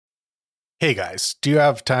Hey guys, do you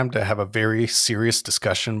have time to have a very serious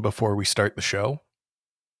discussion before we start the show?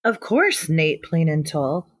 Of course, Nate Plain and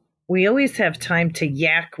Tall. We always have time to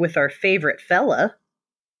yak with our favorite fella.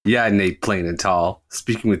 Yeah, Nate, plain and tall.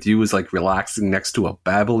 Speaking with you is like relaxing next to a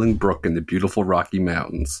babbling brook in the beautiful Rocky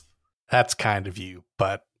Mountains. That's kind of you,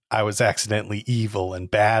 but I was accidentally evil and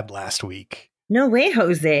bad last week. No way,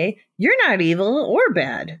 Jose. You're not evil or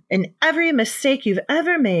bad, and every mistake you've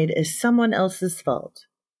ever made is someone else's fault.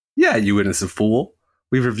 Yeah, you innocent fool.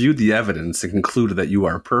 We've reviewed the evidence and concluded that you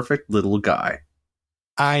are a perfect little guy.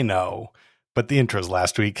 I know, but the intros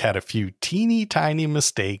last week had a few teeny tiny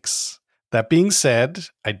mistakes. That being said,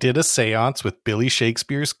 I did a seance with Billy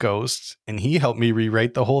Shakespeare's ghost, and he helped me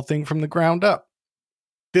rewrite the whole thing from the ground up.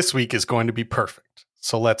 This week is going to be perfect,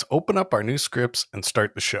 so let's open up our new scripts and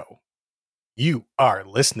start the show. You are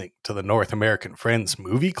listening to the North American Friends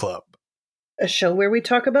Movie Club. A show where we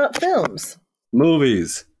talk about films.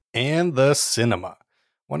 Movies. And the cinema.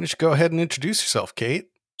 Why don't you go ahead and introduce yourself, Kate?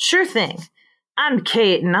 Sure thing. I'm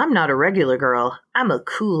Kate, and I'm not a regular girl. I'm a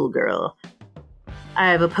cool girl.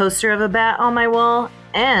 I have a poster of a bat on my wall,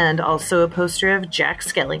 and also a poster of Jack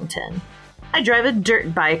Skellington. I drive a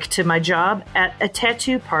dirt bike to my job at a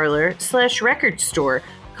tattoo parlor/record store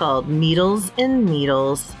called Needles and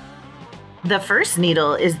Needles. The first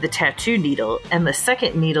needle is the tattoo needle, and the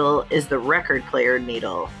second needle is the record player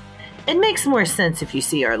needle. It makes more sense if you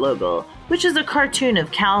see our logo, which is a cartoon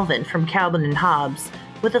of Calvin from Calvin and Hobbes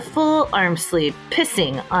with a full arm sleeve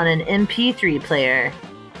pissing on an MP3 player.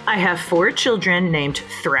 I have 4 children named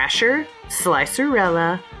Thrasher,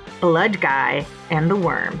 Slicerella, Blood Guy, and the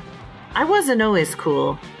Worm. I wasn't always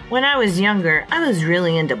cool. When I was younger, I was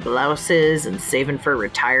really into blouses and saving for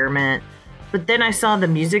retirement. But then I saw the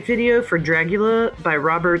music video for Dragula by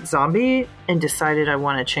Robert Zombie and decided I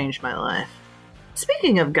want to change my life.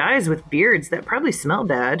 Speaking of guys with beards that probably smell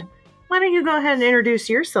bad, why don't you go ahead and introduce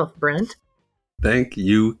yourself, Brent? Thank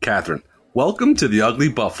you, Catherine. Welcome to the Ugly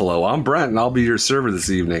Buffalo. I'm Brent, and I'll be your server this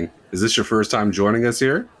evening. Is this your first time joining us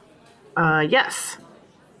here? Yes.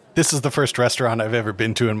 This is the first restaurant I've ever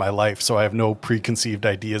been to in my life, so I have no preconceived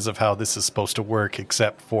ideas of how this is supposed to work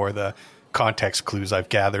except for the context clues I've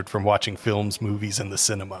gathered from watching films, movies, and the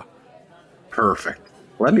cinema. Perfect.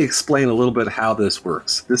 Let me explain a little bit how this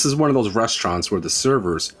works. This is one of those restaurants where the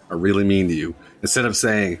servers are really mean to you. Instead of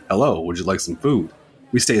saying, hello, would you like some food?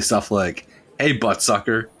 We say stuff like, hey,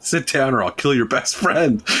 buttsucker, sit down or I'll kill your best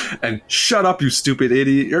friend. And shut up, you stupid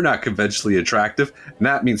idiot. You're not conventionally attractive. And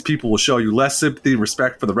that means people will show you less sympathy and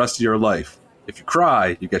respect for the rest of your life. If you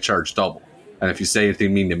cry, you get charged double. And if you say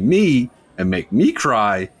anything mean to me and make me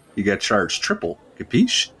cry, you get charged triple.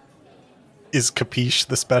 Capiche? Is Capiche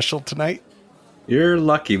the special tonight? You're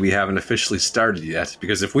lucky we haven't officially started yet,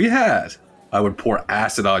 because if we had, I would pour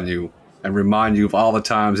acid on you and remind you of all the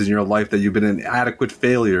times in your life that you've been an inadequate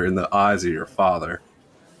failure in the eyes of your father.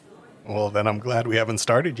 Well, then I'm glad we haven't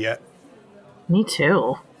started yet. Me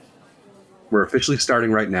too. We're officially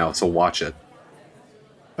starting right now, so watch it.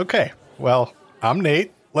 Okay, well, I'm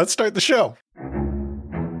Nate. Let's start the show.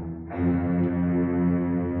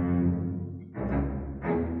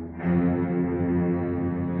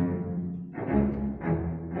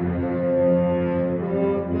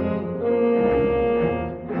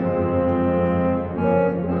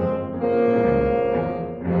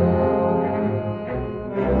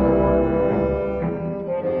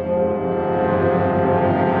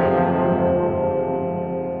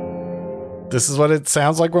 This is what it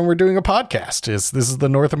sounds like when we're doing a podcast. This is the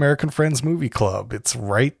North American Friends Movie Club. It's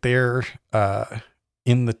right there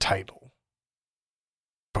in the title.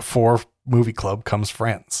 Before Movie Club comes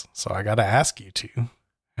Friends. So I got to ask you two,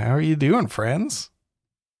 how are you doing, friends?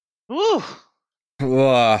 Ooh.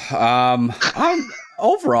 I'm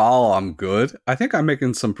good. I think I'm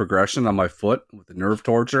making some progression on my foot with the nerve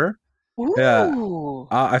torture. Ooh. Yeah.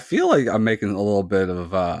 I feel like I'm making a little bit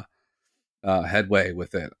of headway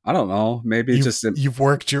with it. I don't know. Maybe you've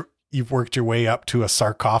worked your way up to a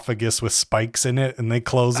sarcophagus with spikes in it, and they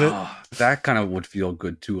close it. That kind of would feel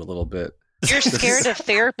good too, a little bit. You're scared of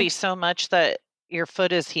therapy so much that your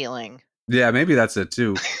foot is healing. Yeah, maybe that's it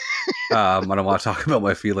too. I don't want to talk about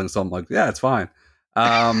my feelings, so I'm like, yeah, it's fine.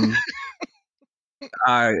 I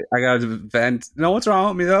got to vent. You know what's wrong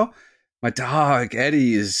with me though? My dog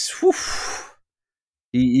Eddie is.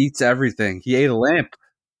 He eats everything. He ate a lamp.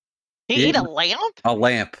 He ate a lamp? A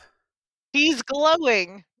lamp. He's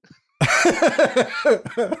glowing. That's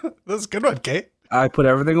a good one, Kate. I put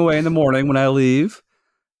everything away in the morning when I leave,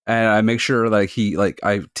 and I make sure I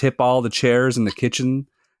tip all the chairs in the kitchen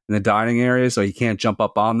in the dining area so he can't jump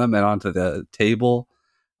up on them and onto the table.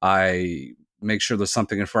 I make sure there's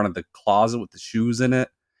something in front of the closet with the shoes in it.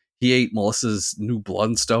 He ate Melissa's new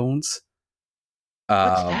Bloodstones.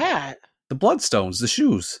 What's that? The Bloodstones, the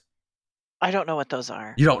shoes. I don't know what those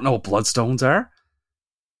are. You don't know what Bloodstones are?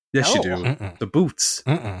 Yes, you No. do. Mm-mm. The boots.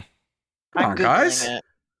 Mm-mm. Come I'm on, Googling guys. it.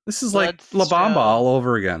 This is like La Bloodstone. Bamba all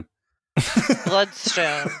over again.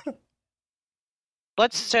 Bloodstone.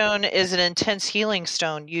 Bloodstone is an intense healing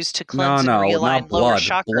stone used to No, cleanse and realign not lower blood.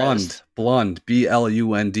 chakras. Blund.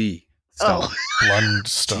 B-L-U-N-D. Stone. Oh,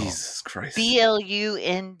 Blundstone. Jesus Christ.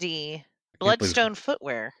 BLUND. Bloodstone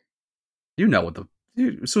footwear. You know what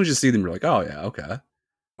as soon as you see them, you're like, oh yeah, okay.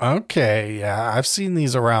 Okay, yeah, I've seen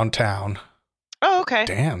these around town. Oh, okay.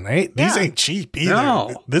 Damn, these Yeah. ain't cheap either.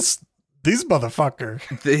 No. These motherfucker.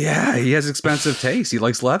 Yeah, he has expensive taste. He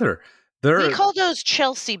likes leather. We call those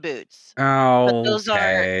Chelsea boots. Oh, but those are-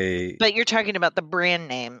 okay. But you're talking about the brand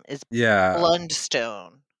name is Yeah,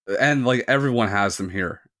 Blundstone. and like everyone has them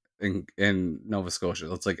here in Nova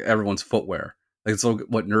Scotia. It's like everyone's footwear. Like it's like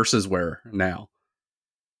what nurses wear now.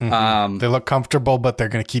 Mhm. They look comfortable, but they're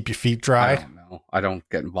going to keep your feet I dry. don't know. I don't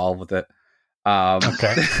get involved with it.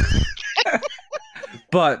 Okay.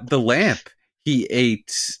 But the lamp, he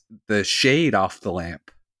ate the shade off the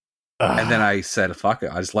lamp. And then I said, fuck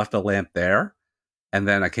it. I just left the lamp there. And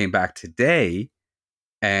then I came back today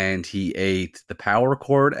and he ate the power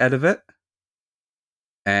cord out of it.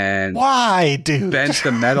 And Why, dude? bent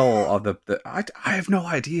the metal of I have no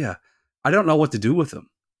idea. I don't know what to do with them.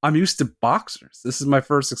 I'm used to boxers. This is my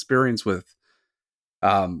first experience with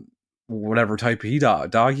whatever type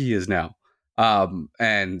dog he is now.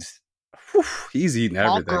 And whew, he's eating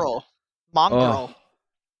everything. Mongrel.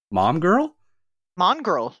 Mom girl?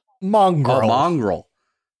 Mongrel. Mongrel. Oh, mongrel.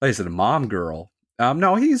 I said mom girl.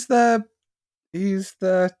 No, he's the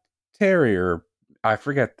terrier. I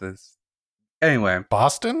forget this. Anyway,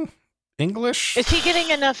 Boston? English? Is he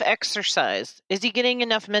getting enough exercise? Is he getting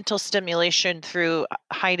enough mental stimulation through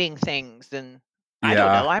hiding things? And I don't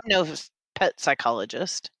Yeah. know. I'm no pet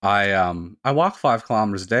psychologist. I walk 5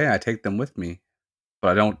 kilometers a day. I take them with me,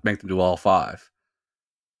 but I don't make them do all 5.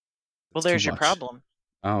 Well, It's there's too your much. problem.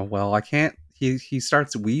 Oh well, I can't. He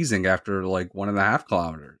starts wheezing after like 1.5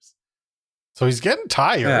 kilometers. So he's getting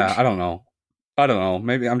tired. Yeah, I don't know.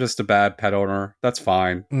 Maybe I'm just a bad pet owner. That's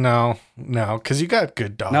fine. No, because you got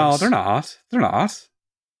good dogs. No, they're not. They're not.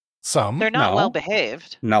 Some. They're not No. well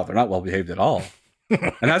behaved. No, they're not well behaved at all.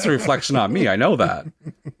 And that's a reflection on me. I know that.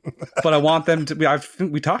 But I want them to.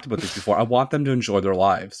 We talked about this before. I want them to enjoy their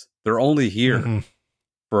lives. They're only here Mhm.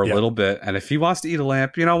 for a Yep. little bit, and if he wants to eat a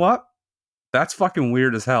lamp, you know what? That's fucking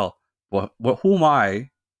weird as hell. Who am I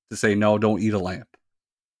to say no? Don't eat a lamp.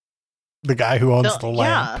 The guy who owns No, the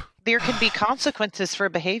lamp. Yeah, there can be consequences for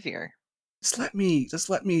behavior. Just let me Okay.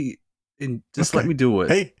 let me do it.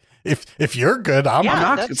 Hey, if you're good, I'm Yeah,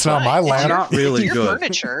 not. that's It's not my fine. It's lamp. I'm not really Your good.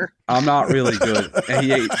 furniture. I'm not really good. And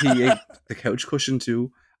he ate the couch cushion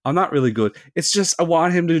too. I'm not really good. It's just I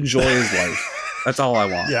want him to enjoy his life. That's all I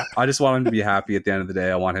want. Yeah. I just want him to be happy at the end of the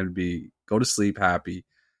day. I want him to go to sleep happy.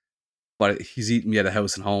 But he's eating me at a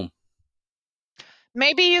house and home.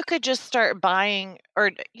 Maybe you could just start buying,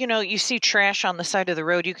 or you see trash on the side of the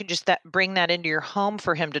road. You can just bring that into your home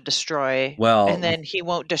for him to destroy, Well, and then he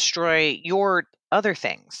won't destroy your other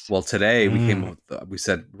things. Well, today we came Mm. up with, we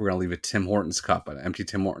said we're going to leave a Tim Hortons cup, an empty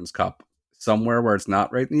Tim Hortons cup, somewhere where it's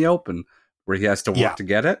not right in the open, where he has to work Yeah. to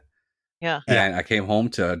get it. Yeah. And I came home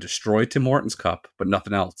to destroy Tim Hortons cup, but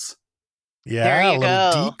nothing else. Yeah, There you a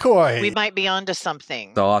little go. decoy. We might be onto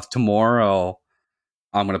something. So tomorrow,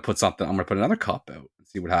 I'm going to put another cup out and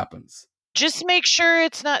see what happens. Just make sure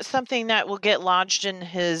it's not something that will get lodged in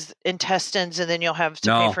his intestines, and then you'll have to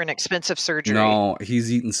No. pay for an expensive surgery. No,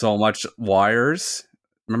 he's eaten so much wires.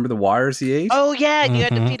 Remember the wires he ate? Oh yeah, and you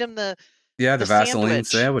had to Mhm. feed him the yeah, the Vaseline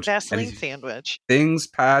sandwich. And Vaseline he- sandwich. Things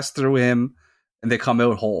pass through him, and they come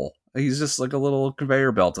out whole. He's just like a little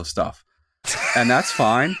conveyor belt of stuff. And that's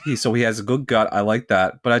fine. He has a good gut. I like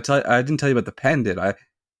that. But I didn't tell you about the pen, did I?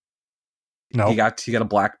 No. He got a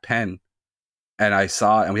black pen, and I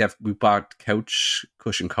saw, and we bought couch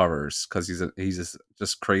cushion covers because he's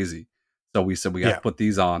just crazy. So we said we got to Yeah. put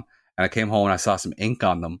these on, and I came home and I saw some ink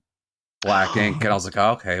on them, black ink, and I was like,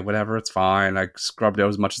 oh, okay, whatever, it's fine. I scrubbed out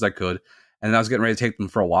as much as I could, and then I was getting ready to take them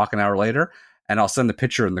for a walk an hour later, and I'll send the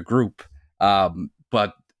picture in the group.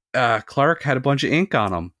 But Clark had a bunch of ink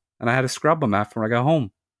on them, and I had to scrub them after I got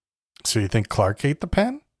home. So you think Clark ate the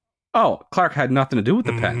pen? Oh, Clark had nothing to do with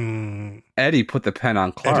the pen. Eddie put the pen on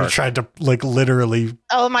And Clark. he tried to literally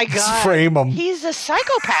Oh my god, frame him. he's a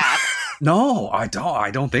psychopath. No, I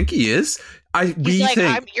don't think he is. He's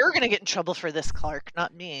like, you're gonna get in trouble for this, Clark,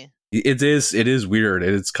 not me. It is weird.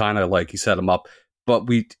 It's kind of like he set him up, but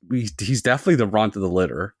he's definitely the runt of the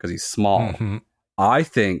litter because he's small. Mhm. I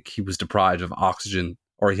think he was deprived of oxygen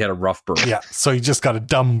or he had a rough birth. Yeah, so he just got a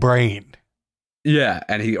dumb brain. Yeah,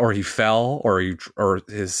 and he fell or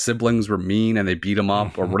his siblings were mean and they beat him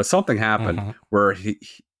up or something happened where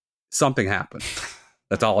something happened.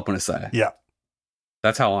 That's all I'm going to say. Yeah.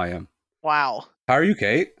 That's how I am. Wow. How are you,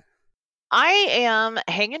 Kate? I am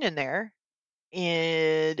hanging in there.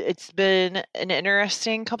 And it's been an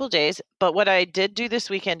interesting couple of days. But what I did do this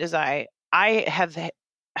weekend is I have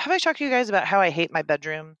I talked to you guys about how I hate my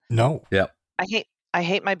bedroom? No. Yeah. I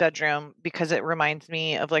hate my bedroom because it reminds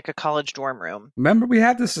me of like a college dorm room. Remember we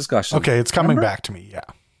had this discussion. Okay, it's coming back to me. Yeah.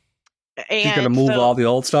 And you're gonna move all the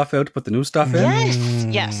old stuff out to put the new stuff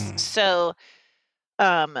in? Yes. So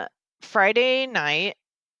Friday night,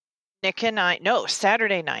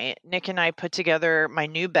 Saturday night, Nick and I put together my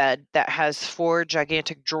new bed that has 4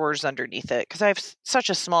 gigantic drawers underneath it because I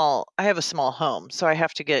have a small home, so I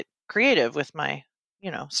have to get creative with my,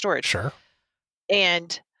 storage. Sure.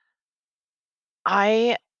 And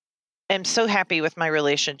I am so happy with my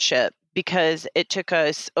relationship because it took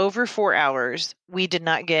us over 4 hours. We did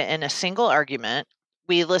not get in a single argument.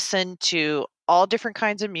 We listened to all different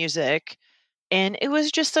kinds of music, and it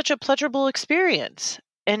was just such a pleasurable experience.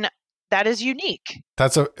 And that is unique.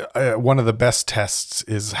 That's one of the best tests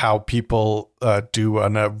is how people do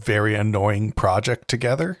on a very annoying project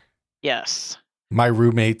together. Yes. My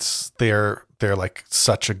roommates, they're like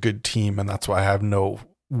such a good team, and that's why I have no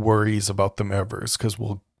worries about them ever, is because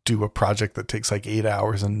we'll do a project that takes like 8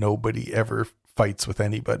 hours and nobody ever fights with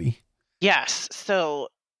anybody. Yes. So,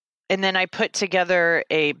 and then I put together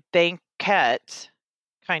a banquette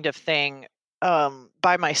kind of thing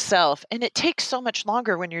by myself, and it takes so much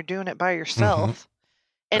longer when you're doing it by yourself.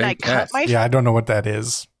 And Banquette. I cut my Yeah, I don't know what that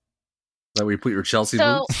is. That where you put your Chelsea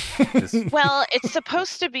boots? Well, it's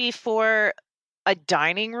supposed to be for a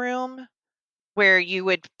dining room where you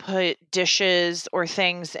would put dishes or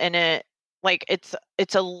things in it. Like it's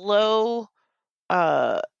a low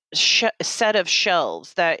set of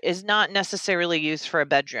shelves that is not necessarily used for a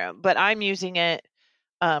bedroom, but I'm using it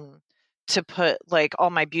to put like all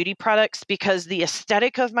my beauty products because the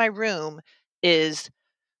aesthetic of my room is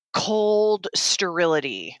cold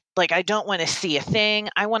sterility. Like I don't want to see a thing.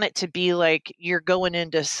 I want it to be like you're going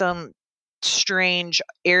into some strange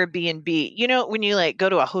Airbnb. You know, when you like go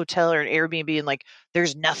to a hotel or an Airbnb and like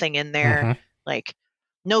there's nothing in there, like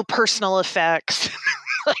no personal effects.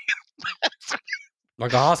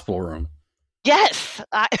 Like a hospital room. Yes.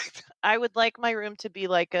 I would like my room to be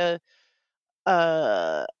like a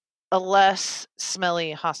less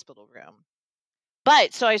smelly hospital room.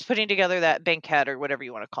 But so I was putting together that banquette or whatever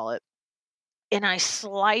you want to call it. And I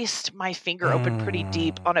sliced my finger open pretty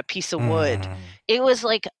deep on a piece of wood. It was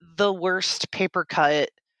like the worst paper cut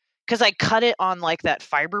because I cut it on like that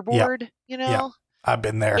fiberboard, Yeah. I've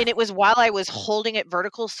been there. And it was while I was holding it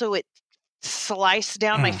vertical, so it sliced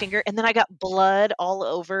down my finger, and then I got blood all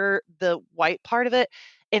over the white part of it.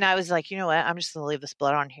 And I was like, you know what? I'm just gonna leave this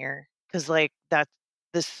blood on here because like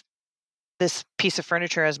this piece of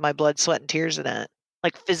furniture has my blood, sweat, and tears in it.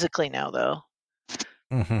 Like physically now, though.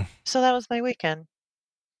 So that was my weekend.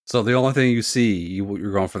 So the only thing you see,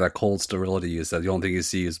 you're going for that cold sterility, is that the only thing you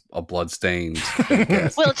see is a blood-stained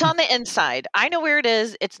banquette. Well, it's on the inside. I know where it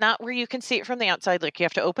is. It's not where you can see it from the outside. Like you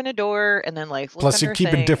have to open a door and then like look Plus, you're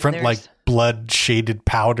keeping different like blood-shaded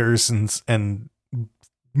powders and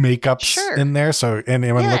makeups in there. So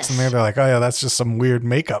anyone looks in there, they're like, "Oh yeah, that's just some weird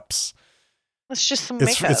makeups." It's just some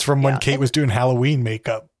makeup. It's from when Kate was doing Halloween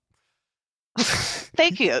makeup.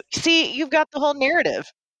 Thank you. See, you've got the whole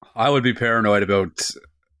narrative. I would be paranoid about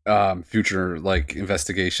future like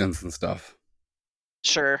investigations and stuff.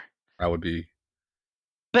 Sure. I would be.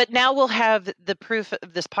 But now we'll have the proof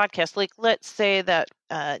of this podcast. Like, let's say that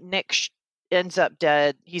Nick ends up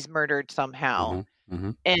dead. He's murdered somehow.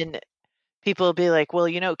 And people will be like,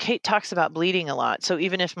 well, Kate talks about bleeding a lot. So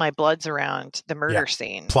even if my blood's around the murder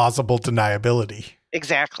scene. Plausible deniability.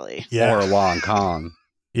 Exactly. Yeah. Or a long con.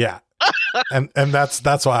 Yeah. and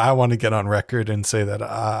that's why I want to get on record and say that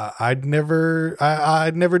I'd never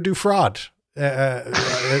do fraud.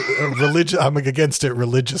 Religion, I'm against it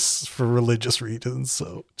for religious reasons.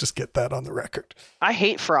 So just get that on the record. I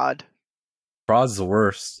hate fraud. Fraud's the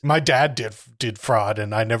worst. My dad did fraud,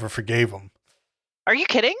 and I never forgave him. Are you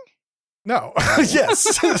kidding? No.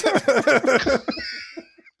 Yes.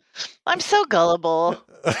 I'm so gullible.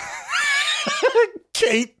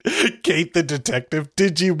 Kate the detective,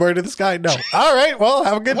 did you murder this guy? No. All right, well,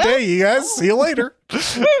 have a good day, you guys. See you later.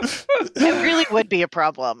 It really would be a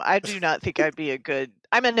problem. I do not think I'd be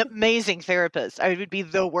I'm an amazing therapist. I would be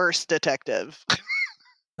the worst detective.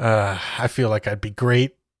 I feel like I'd be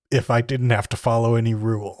great if I didn't have to follow any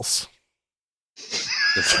rules.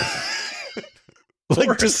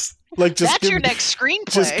 Like just That's give your me, next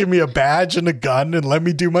screenplay. just give me a badge and a gun and let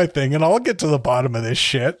me do my thing, and I'll get to the bottom of this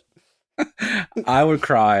shit. I would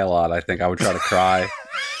cry a lot. I think I would try to cry,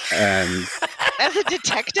 and As a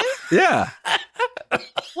detective? yeah.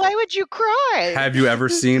 Why would you cry? Have you ever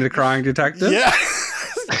seen a crying detective? Yeah,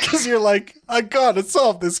 because you're like, I gotta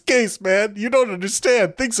solve this case, man. You don't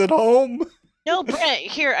understand. Things at home. No, Brent,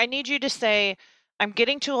 here, I need you to say, I'm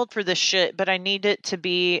getting too old for this shit, but I need it to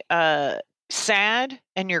be sad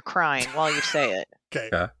and you're crying while you say it. Okay.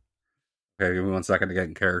 Yeah. Okay, give me 1 second to get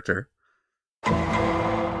in character.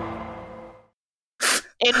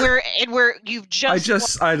 And we're you've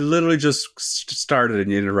just I literally just started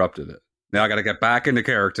and you interrupted it. Now I got to get back into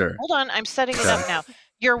character. hold on, I'm setting it up now.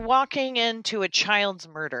 You're walking into a child's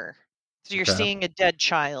murder. So you're Okay. seeing a dead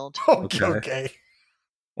child. Okay. Okay. Okay.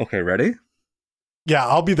 Okay, ready? Yeah,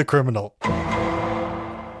 I'll be the criminal.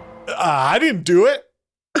 I didn't do it.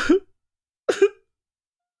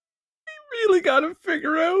 Really got to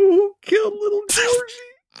figure out who killed little Georgie.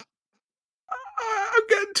 I'm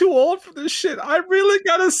getting too old for this shit. I really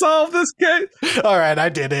got to solve this case. All right, I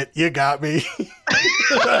did it. You got me.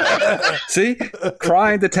 See,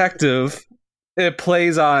 crying detective. It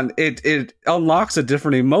plays on it. It unlocks a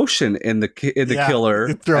different emotion in the Yeah, killer.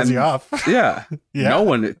 It throws and- you off. Yeah, Yeah. no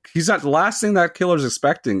one. He's not. The last thing that killer's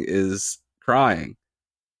expecting is crying.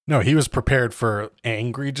 No, he was prepared for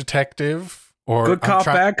angry detective or Good cop,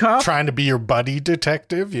 bad cop. trying to be your buddy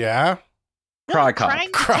detective. Yeah. Cry cop.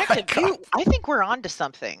 Crying Cry detective. cop. I think we're on to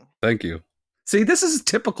something. Thank you. See, this is a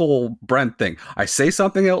typical Brent thing. I say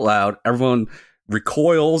something out loud, everyone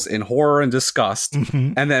recoils in horror and disgust,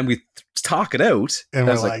 Mhm. and then we talk it out. And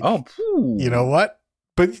That's we're like, like, oh, phew. You know what?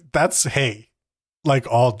 But that's, hey, like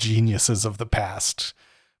all geniuses of the past.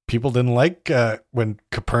 People didn't like when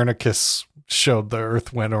Copernicus showed the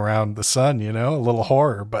Earth went around the sun, you know, a little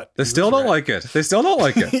horror, but They still don't like it. They still don't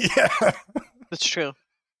like it. Yeah. That's true.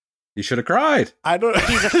 You should have cried. I don't.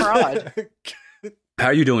 He's a fraud. How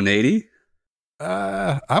you doing, 80?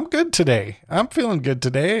 I'm good today. I'm feeling good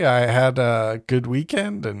today. I had a good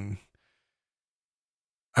weekend and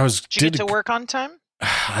Did you get to work on time?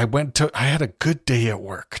 I had a good day at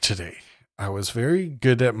work today. I was very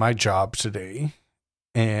good at my job today,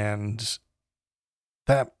 and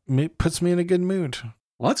that puts me in a good mood.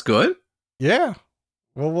 Well, that's good. Yeah.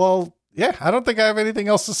 Well, yeah, I don't think I have anything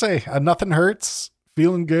else to say. Nothing hurts.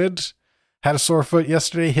 Feeling good. Had a sore foot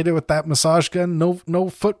yesterday. Hit it with that massage gun. No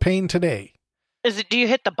foot pain today. Do you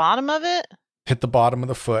hit the bottom of it? Hit the bottom of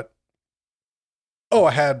the foot. Oh,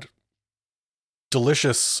 I had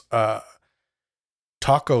delicious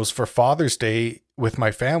tacos for Father's Day with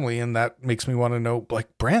my family, and that makes me want to know, like,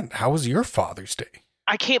 Brent, how was your Father's Day?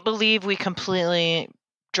 I can't believe we completely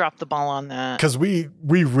dropped the ball on that. Because we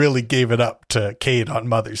really gave it up to Kate on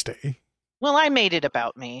Mother's Day. Well, I made it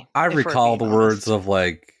about me. I if we're recall the being words honest. of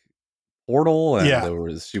like Portal, and Yeah.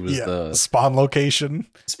 she was the Spawn location.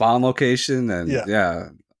 spawn location, and Yeah. yeah.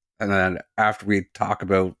 And then after we talk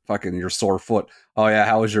about fucking your sore foot, oh yeah,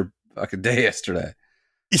 how was your fucking day yesterday?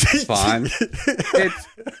 Fine.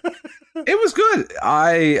 It was good.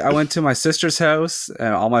 I went to my sister's house,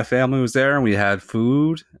 and all my family was there, and we had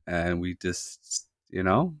food, and we just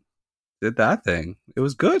did that thing. It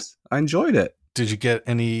was good. I enjoyed it. Did you get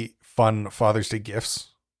any fun Father's Day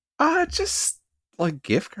gifts? Just like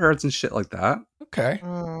gift cards and shit like that. Okay.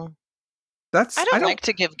 That's I don't like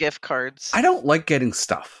to give gift cards. I don't like getting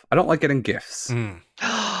stuff. I don't like getting gifts.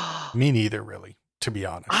 Me neither, really, to be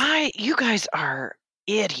honest. You guys are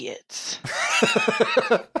idiots.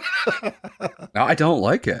 No, I don't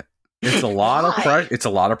like it. It's a lot of Why? It's a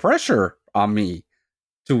lot of pressure on me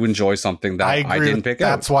to enjoy something that I didn't pick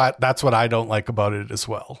out. That's what I don't like about it as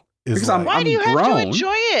well. Is Because I'm- like, Why do you have to grown.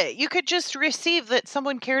 enjoy it? You could just receive that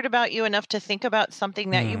someone cared about you enough to think about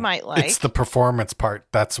something that you might like. it's the performance part.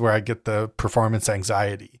 That's where I get the performance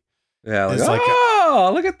anxiety. Yeah, like, It's like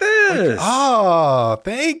oh, look at this. Oh,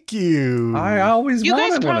 thank you. I always you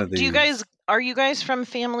guys wanted one of these. are you guys from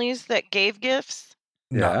families that gave gifts?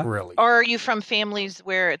 Not Yeah. really. Or are you from families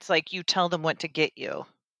where it's like you tell them what to get you?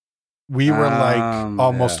 We were like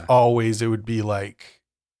almost yeah. always it would be like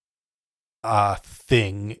a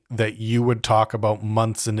thing that you would talk about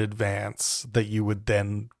months in advance that you would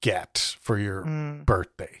then get for your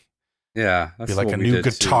birthday. Yeah, Be that's like what a we new did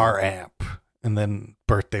guitar too. amp, and then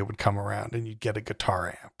birthday would come around and you'd get a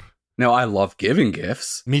guitar amp. No, I love giving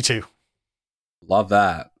gifts. Me too. Love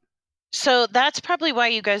that. So that's probably why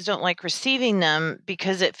you guys don't like receiving them,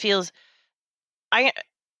 because it feels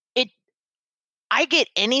I get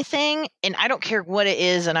anything and I don't care what it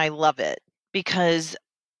is and I love it because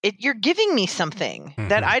you're giving me something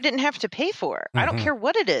that I didn't have to pay for. I don't care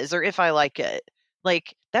what it is or if I like it.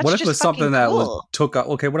 Like, that's what if just it was something that cool.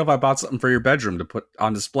 okay, what if I bought something for your bedroom to put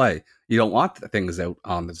on display? You don't want the things out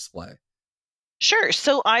on the display. Sure.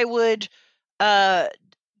 So I would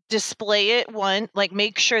display it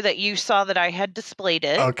make sure that you saw that I had displayed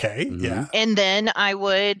it. Okay, yeah. And then I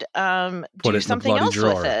would do something else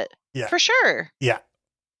with it. Yeah. For sure. Yeah.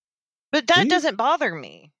 But that doesn't bother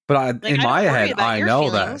me. But in my head, I know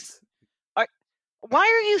feelings. Why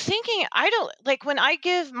are you thinking? I don't like when I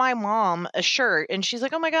give my mom a shirt and she's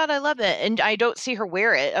like, "Oh my God, I love it." And I don't see her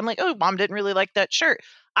wear it. I'm like, "Oh, mom didn't really like that shirt."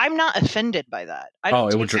 I'm not offended by that.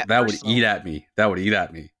 That would eat at me. That would eat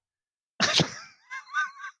at me.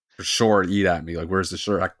 For sure, eat at me. Like, where's the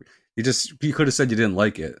shirt? You could have said you didn't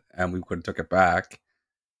like it and we could have took it back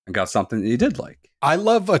and got something that you did like. I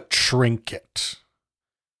love a trinket.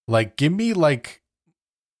 Like, give me like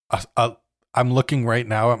I'm looking right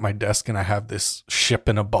now at my desk and I have this ship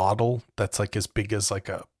in a bottle that's like as big as like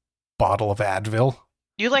a bottle of Advil.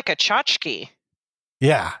 You like a tchotchke.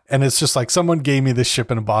 Yeah. And it's just like someone gave me this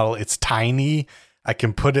ship in a bottle. It's tiny. I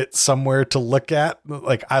can put it somewhere to look at.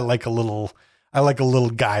 Like I like a little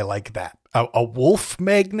guy like that. A wolf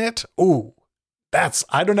magnet. Ooh,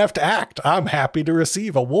 I don't have to act. I'm happy to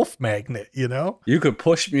receive a wolf magnet, you know? You could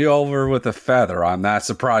push me over with a feather. I'm not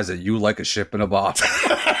surprised that you like a ship in a bottle.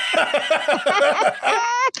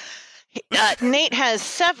 Nate has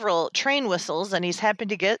several train whistles and he's happy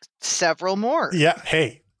to get several more. Yeah.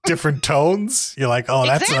 Hey, different tones. You're like, oh,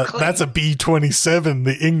 exactly. that's a B-27,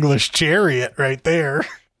 the English chariot right there.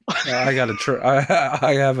 I got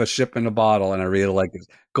I have a ship in a bottle and I really like it.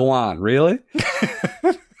 Go on. Really?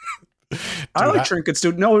 I like trinkets,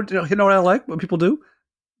 dude. No, you know what I like? What people do?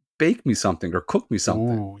 Bake me something or cook me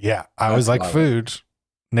something. Ooh, yeah. I always like food.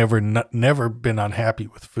 Never been unhappy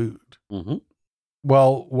with food. Mm-hmm.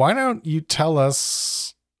 Well, why don't you tell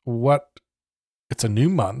us it's a new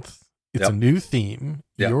month. It's a new theme.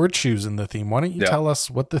 Yep. You're choosing the theme. Why don't you tell us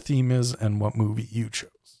what the theme is and what movie you chose?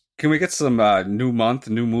 Can we get some new month,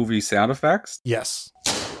 new movie sound effects? Yes.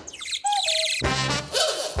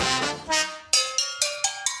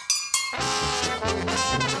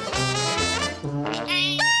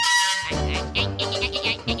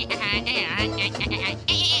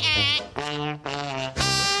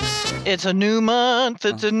 It's a new month.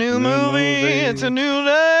 It's a new movie. It's a new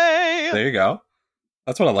day. There you go.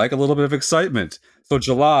 That's what I like. A little bit of excitement. So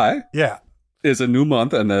July is a new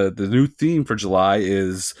month. And the new theme for July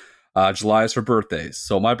is July is for birthdays.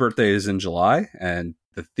 So my birthday is in July. And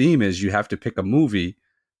the theme is you have to pick a movie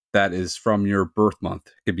that is from your birth month.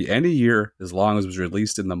 It could be any year as long as it was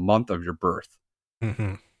released in the month of your birth.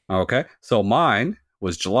 Mm-hmm. Okay. So mine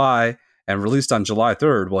was July. And released on July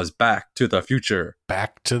 3rd was Back to the Future.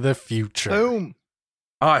 Back to the Future. Boom.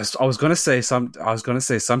 Oh, I was gonna say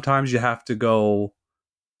sometimes you have to go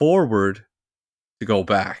forward to go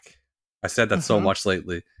back. I said that so much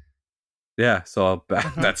lately. Yeah, so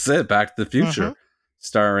that's it. Back to the Future,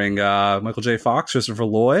 starring Michael J. Fox, Christopher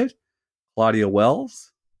Lloyd, Claudia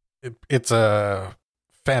Wells. It's a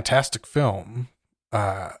fantastic film.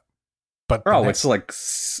 But it's like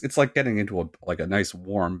getting into a nice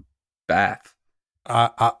warm bath.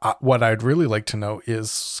 What I'd really like to know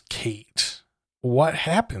is, Kate, what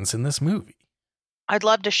happens in this movie? I'd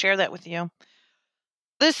love to share that with you.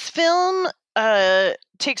 This film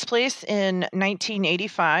takes place in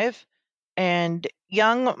 1985, and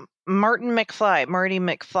young Marty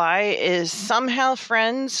McFly is somehow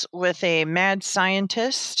friends with a mad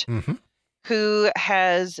scientist who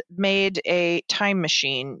has made a time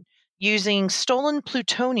machine using stolen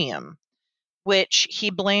plutonium, which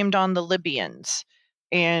he blamed on the Libyans.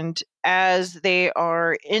 And as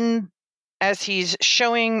he's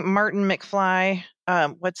showing Martin McFly,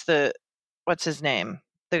 what's his name?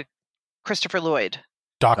 The Christopher Lloyd.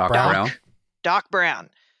 Doc Brown. Doc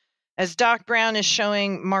Brown. As Doc Brown is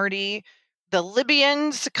showing Marty, the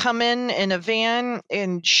Libyans come in a van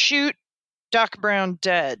and shoot Doc Brown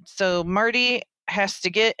dead. So Marty has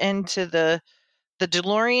to get into the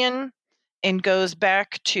DeLorean and goes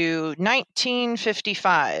back to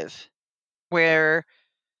 1955, where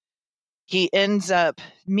he ends up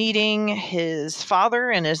meeting his father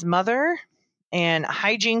and his mother, and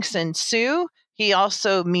hijinks ensue. He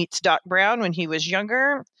also meets Doc Brown when he was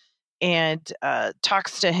younger and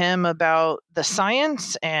talks to him about the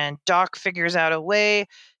science, and Doc figures out a way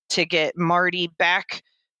to get Marty back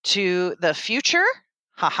to the future.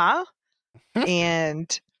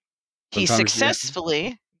 And he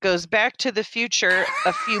successfully goes back to the future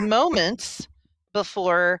a few moments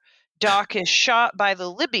before Doc is shot by the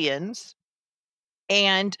Libyans,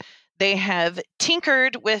 and they have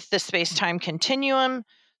tinkered with the space-time continuum.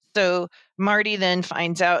 So Marty then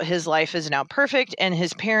finds out his life is now perfect and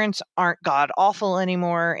his parents aren't god awful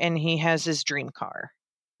anymore, and he has his dream car.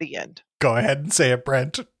 The end. Go ahead and say it,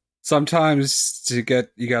 Brent. Sometimes you got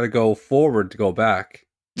to go forward to go back.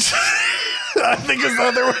 I think it's the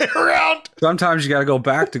other way around. Sometimes you got to go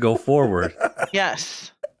back to go forward.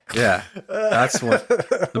 Yes. Yeah, that's what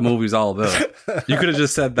the movie's all about. You could have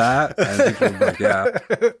just said that, and people would be like,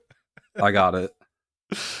 yeah, I got it.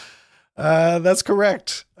 That's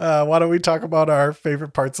correct. Why don't we talk about our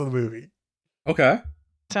favorite parts of the movie? Okay.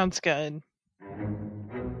 Sounds good.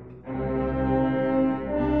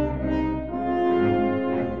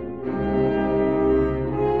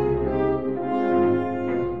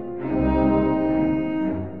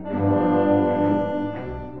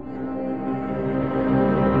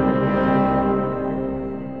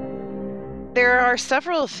 There are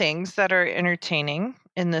several things that are entertaining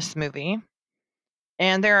in this movie,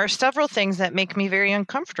 and there are several things that make me very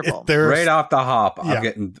uncomfortable. Right off the hop,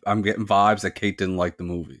 Yeah. I'm getting vibes that Kate didn't like the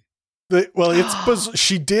movie.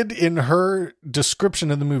 She did, in her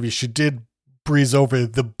description of the movie, she did breeze over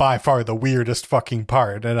the by far the weirdest fucking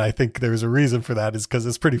part, and I think there's a reason for that, is because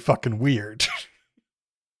it's pretty fucking weird.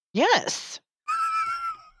 Yes.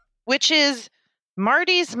 Which is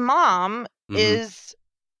Marty's mom is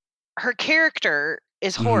her character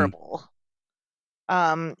is horrible.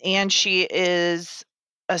 And she is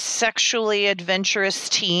a sexually adventurous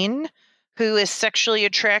teen who is sexually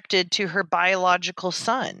attracted to her biological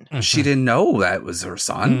son. She didn't know that was her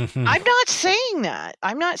son. Mhm. I'm not saying that.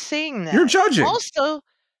 I'm not saying that. You're judging.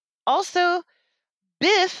 Also,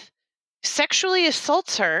 Biff sexually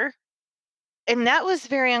assaults her, and that was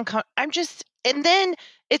very uncomfortable. And then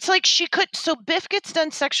it's like so Biff gets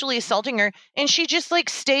done sexually assaulting her, and she just like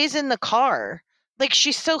stays in the car. Like,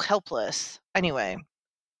 she's so helpless. Anyway,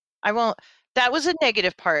 that was a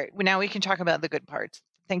negative part. Now we can talk about the good parts.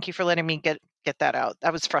 Thank you for letting me get that out.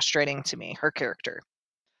 That was frustrating to me, her character.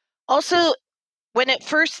 Also,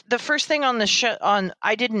 the first thing on the show,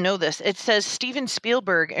 I didn't know this. It says Steven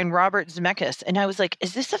Spielberg and Robert Zemeckis, and I was like,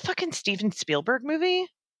 is this a fucking Steven Spielberg movie?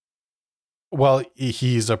 Well,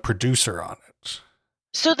 he's a producer on it.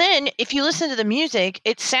 So then, if you listen to the music,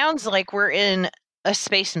 it sounds like we're in a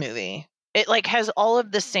space movie. It like has all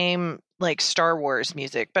of the same like Star Wars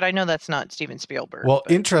music, but I know that's not Steven Spielberg. Well,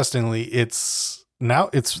 interestingly, this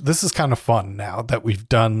is kind of fun now that we've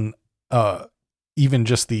done even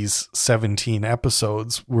just these 17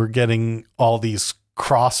 episodes. We're getting all these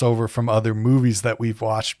crossover from other movies that we've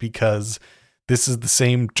watched, because this is the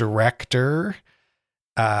same director,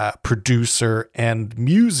 producer, and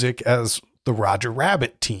music as the Roger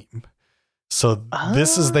Rabbit team. So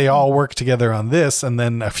they all work together on this, and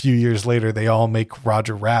then a few years later they all make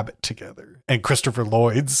Roger Rabbit together. And Christopher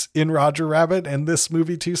Lloyd's in Roger Rabbit and this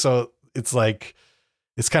movie too. So it's like,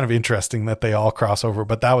 it's kind of interesting that they all cross over.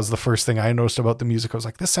 But that was the first thing I noticed about the music. I was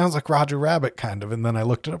like, this sounds like Roger Rabbit kind of. And then I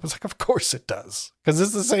looked it up. I was like, of course it does, because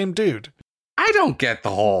it's the same dude. I don't get the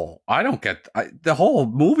whole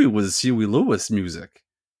movie was Huey Lewis music.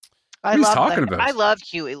 I love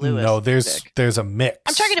Huey Lewis. No, there's a mix.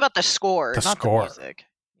 I'm talking about the score, not the music.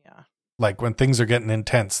 Yeah. Like when things are getting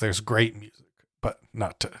intense, there's great music, but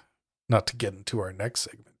not to get into our next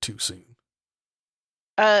segment too soon.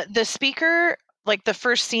 The speaker, like the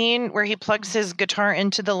first scene where he plugs his guitar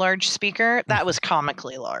into the large speaker, that was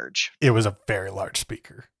comically large. It was a very large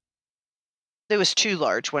speaker. It was too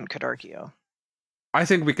large, one could argue. I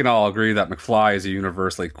think we can all agree that McFly is a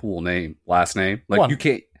universally cool last name. Like, you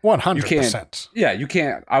can't 100%. Yeah, you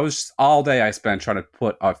can't. All day I spent trying to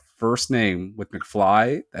put a first name with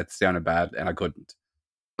McFly that sounded bad, and I couldn't.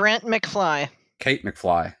 Brent McFly. Kate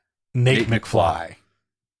McFly. Nate McFly.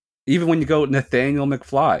 Even when you go Nathaniel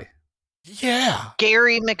McFly. Yeah.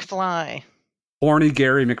 Gary McFly. Horny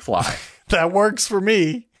Gary McFly. That works for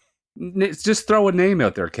me. Just throw a name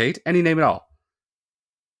out there, Kate. Any name at all.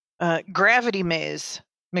 Gravity Maze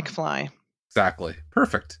McFly. Exactly.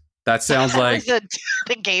 Perfect. That sounds like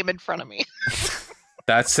the game in front of me.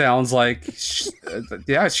 That sounds like, she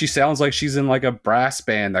sounds like she's in like a brass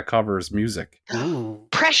band that covers music. Ooh.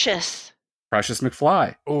 Precious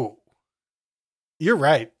McFly. Oh, you're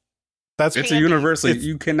right. It's a universally.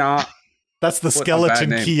 You cannot. That's the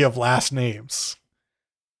skeleton key of last names.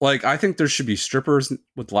 Like, I think there should be strippers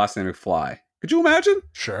with the last name McFly. Could you imagine?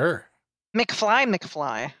 Sure.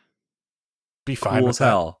 McFly. Be fine cool with as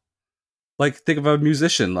hell. Like, think of a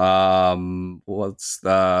musician. What's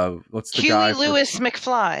the Huey guy? Lewis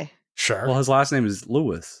McFly. Sure. Well, his last name is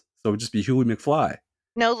Lewis, so it would just be Huey McFly.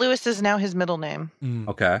 No, Lewis is now his middle name.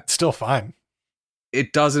 Okay. Still fine.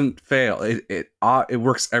 it doesn't fail. It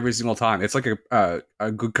works every single time. It's like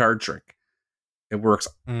a good card trick. It works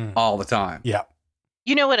all the time. Yeah.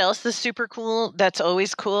 You know what else is super cool? That's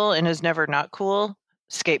always cool and is never not cool?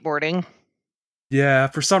 Skateboarding. Yeah,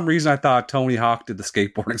 for some reason I thought Tony Hawk did the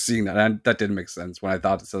skateboarding scene, and that didn't make sense when I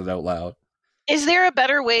thought it said it out loud. Is there a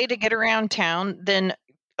better way to get around town than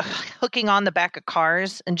hooking on the back of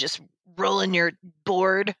cars and just rolling your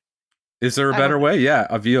board? Is there a better way? Yeah,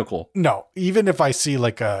 a vehicle. No, even if I see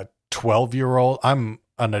like a 12-year-old, I'm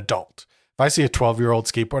an adult. If I see a 12-year-old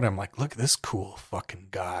skateboard, I'm like, look at this cool fucking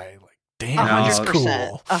guy. Like, damn, that's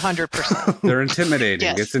cool. 100%. They're intimidating.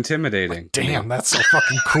 Yes. It's intimidating. Like, damn, that's so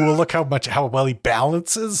fucking cool. Look how well he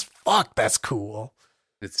balances. Fuck, that's cool.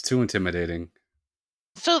 It's too intimidating.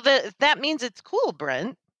 So that means it's cool,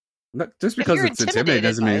 Brent. Just because it's intimidating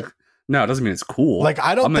doesn't mean it doesn't mean it's cool. Like,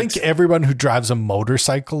 I don't think everyone who drives a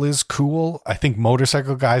motorcycle is cool. I think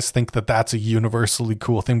motorcycle guys think that that's a universally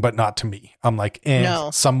cool thing, but not to me. I'm like,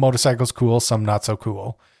 No. Some motorcycles cool, some not so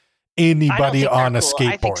cool. Anybody on a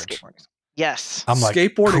skateboard. Yes. I'm like,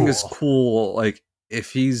 skateboarding cool. is cool. Like,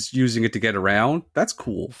 if he's using it to get around, that's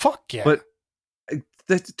cool. Fuck yeah. But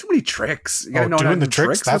there's too many tricks. You gotta know how doing to the do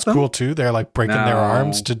tricks, that's cool too. They're like breaking their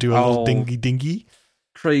arms to do a little dingy.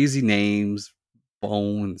 Crazy names,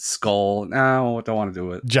 bone, skull. No, I don't want to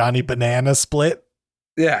do it. Johnny Banana Split.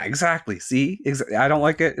 Yeah, exactly. See? I don't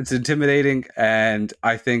like it. It's intimidating. And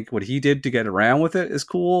I think what he did to get around with it is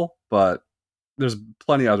cool, but there's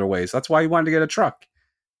plenty of other ways. That's why he wanted to get a truck.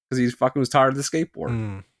 Because he fucking was tired of the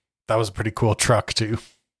skateboard. That was a pretty cool truck too.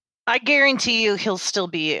 I guarantee you he'll still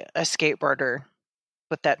be a skateboarder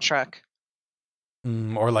with that truck.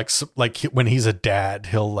 Or like when he's a dad,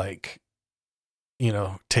 he'll like,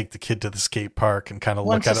 take the kid to the skate park and kind of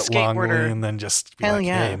look at it longly and then just be like,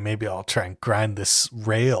 hey, maybe I'll try and grind this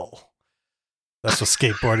rail. That's what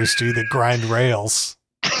skateboarders do. They grind rails.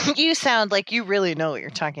 You sound like you really know what you're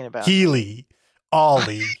talking about. Healy,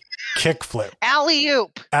 ollie, kickflip.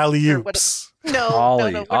 Alley-oop. Alley-oops. No.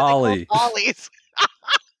 Ollie. Ollies.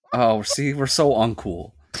 Oh, see, we're so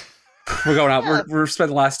uncool. We're going out. We're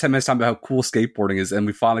spending the last 10 minutes talking about how cool skateboarding is, and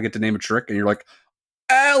we finally get to name a trick, and you're like,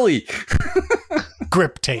 Alley!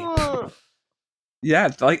 Grip tape. Yeah,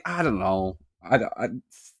 like, I don't know. I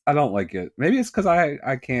don't like it. Maybe it's because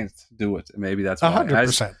I can't do it. Maybe that's why.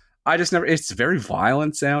 100%. I just never. It's very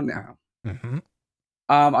violent sound now. Mm-hmm.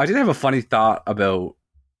 I did have a funny thought about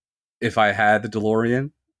if I had the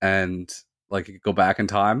DeLorean and like it could go back in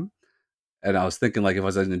time, and I was thinking like if I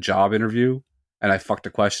was in a job interview and I fucked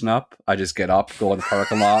a question up, I just get up, go in the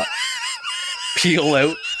parking lot, peel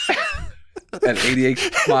out at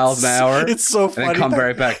 88 miles an hour. It's so funny. And then come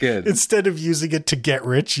right back in. Instead of using it to get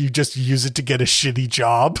rich, you just use it to get a shitty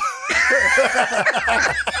job.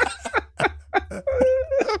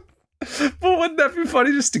 But wouldn't that be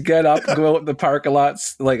funny just to get up and go out in the parking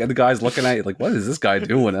lots, like, and the guy's looking at you like, what is this guy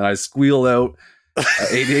doing? And I squeal out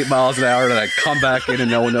at 88 miles an hour, and I come back in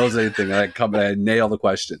and no one knows anything, and I come and I nail the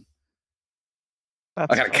question. I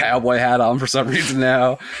got a cowboy hat on for some reason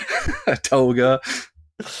now, a toga.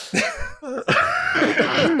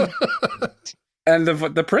 And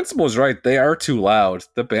the principal was right. They are too loud.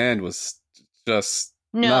 The band was just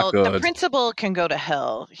not good. The principal can go to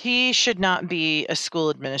hell. He should not be a school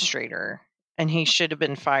administrator, and he should have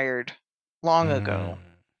been fired long ago.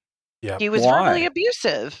 Yeah, he was verbally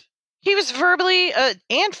abusive. He was verbally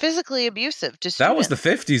and physically abusive to students. That was the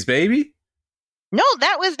 50s, baby. No,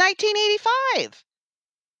 that was 1985.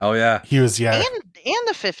 Oh yeah, he was and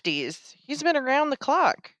the 50s. He's been around the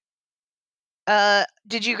clock.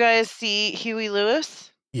 Did you guys see Huey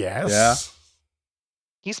Lewis? Yes. Yeah.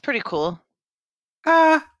 He's pretty cool.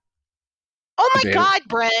 Ah. Oh my God,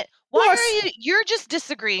 Brent! Why are you? You're just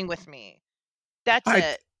disagreeing with me. That's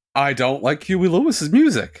it. I don't like Huey Lewis's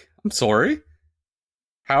music. I'm sorry.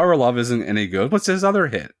 Power of Love isn't any good. What's his other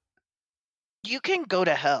hit? You can go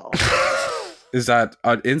to hell. Is that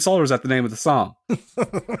an insult or is that the name of the song?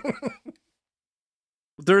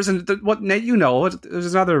 There's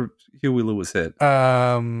another Huey Lewis hit.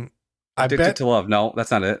 Addicted to Love. No,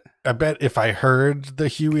 that's not it. I bet if I heard the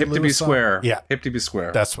Huey Hip Lewis to be song, square. Yeah. Hip to be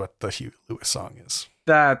square. That's what the Huey Lewis song is.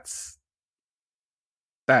 I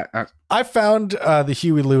found the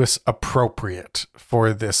Huey Lewis appropriate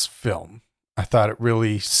for this film. I thought it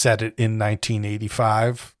really set it in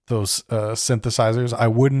 1985, those synthesizers. I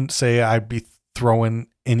wouldn't say I'd be throwing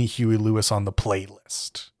any Huey Lewis on the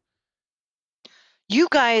playlist. You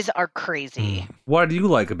guys are crazy. What do you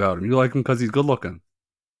like about him? You like him because he's good looking?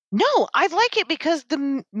 No, I like it because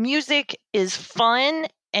the music is fun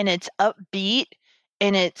and it's upbeat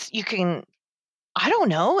and you can I don't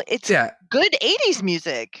know. It's Yeah. good 80s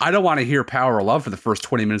music. I don't want to hear Power of Love for the first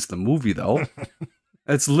 20 minutes of the movie, though.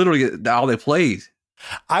 It's literally all they played.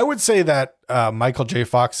 I would say that Michael J.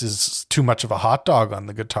 Fox is too much of a hot dog on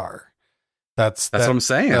the guitar. That's what I'm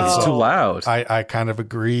saying. It's too loud. I kind of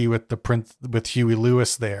agree with with Huey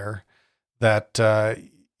Lewis there that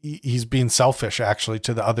he's being selfish actually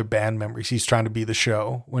to the other band members. He's trying to be the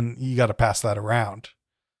show when you got to pass that around.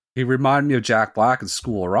 He reminded me of Jack Black in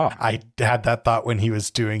School of Rock. I had that thought when he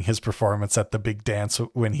was doing his performance at the big dance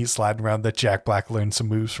when he's sliding around that Jack Black learned some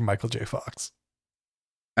moves from Michael J. Fox.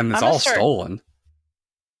 And it's all stolen.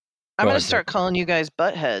 I'm going to start calling you guys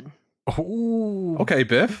Butthead. Ooh. Okay,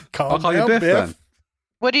 Biff. I'll call you Biff then.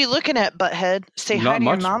 What are you looking at, Butthead? Say hi to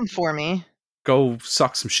your mom for me. Go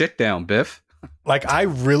suck some shit down, Biff. Like, I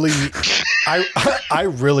really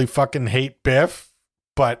fucking hate Biff.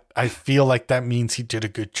 But I feel like that means he did a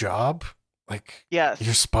good job. Like, yes,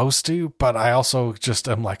 you're supposed to, but I also just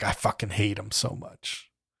am like, I fucking hate him so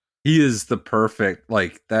much. He is the perfect,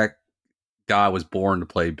 like, that guy was born to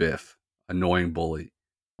play Biff. Annoying bully.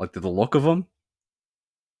 Like, the look of him.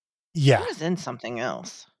 Yeah. He was in something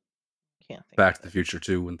else. Can't think Back to the Future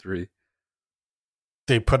 2 and 3.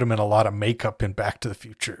 They put him in a lot of makeup in Back to the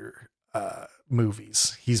Future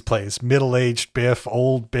movies. He plays middle-aged Biff,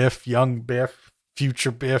 old Biff, young Biff.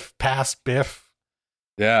 Future Biff, past Biff.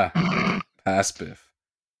 Yeah, past Biff.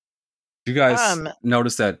 You guys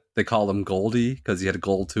notice that they call him Goldie because he had a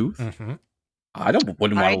gold tooth? Mm-hmm. I wouldn't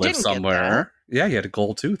want to live somewhere. Yeah, he had a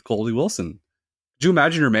gold tooth, Goldie Wilson. Could you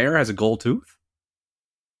imagine your mayor has a gold tooth?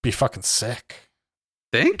 Be fucking sick.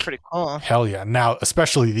 Think? Pretty cool. Hell yeah. Now,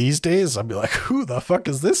 especially these days, I'd be like, who the fuck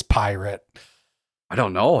is this pirate? I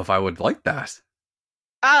don't know if I would like that.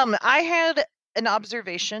 I had an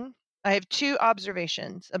observation. I have two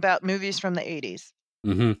observations about movies from the 80s.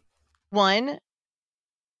 Mm-hmm. One,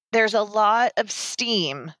 there's a lot of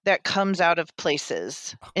steam that comes out of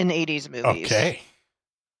places in 80s movies. Okay.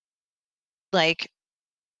 Like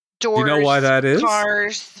doors, you know why that is?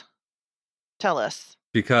 Cars. Tell us.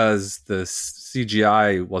 Because the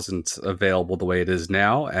CGI wasn't available the way it is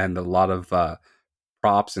now, and a lot of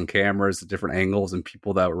props and cameras at different angles and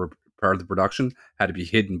people that were part of the production had to be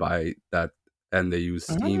hidden by that. And they use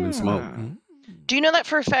steam and smoke. Do you know that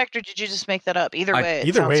for a fact, or did you just make that up? Either way,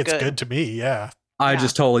 it's good to me. Yeah, I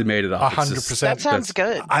just totally made it up. 100%. That sounds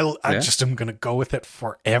good. I just am gonna go with it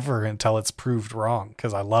forever until it's proved wrong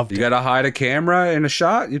because I loved it. You gotta hide a camera in a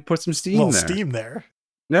shot. You put some steam there.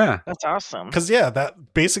 Yeah, that's awesome. Because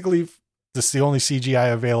that basically the only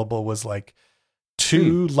CGI available was like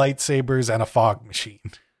two lightsabers and a fog machine.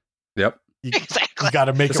 Yep, exactly. You got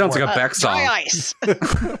to make it sounds work. like a Beck song. Dry ice.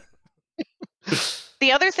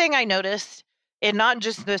 The other thing I noticed, in not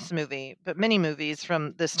just this movie, but many movies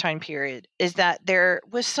from this time period, is that there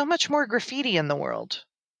was so much more graffiti in the world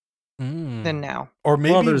than now. Or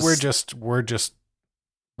maybe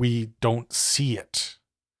we don't see it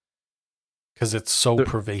because it's so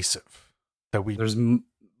pervasive that there's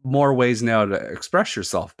more ways now to express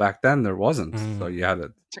yourself. Back then there wasn't, so you had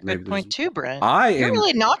to. That's a good point too, Brent. You're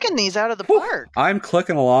really knocking these out of the park. I'm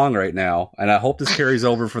clicking along right now, and I hope this carries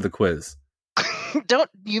over for the quiz. Don't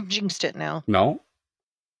you jinxed it now? No.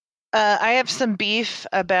 I have some beef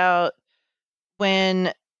about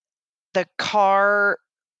when the car.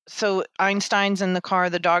 So Einstein's in the car,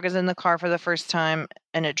 the dog is in the car for the first time,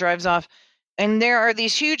 and it drives off. And there are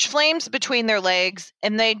these huge flames between their legs,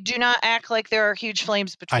 and they do not act like there are huge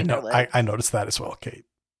flames between their legs. I noticed that as well, Kate.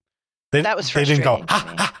 That was frustrating. They didn't go,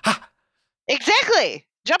 ha, ha, ha. Exactly.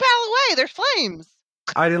 Jump out of the way. There's flames.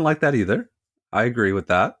 I didn't like that either. I agree with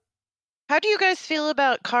that. How do you guys feel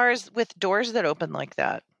about cars with doors that open like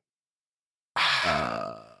that?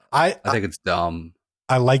 I think it's dumb.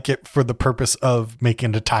 I like it for the purpose of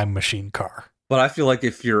making a time machine car. But I feel like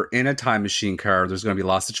if you're in a time machine car, there's going to be a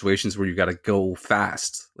lot of situations where you got to go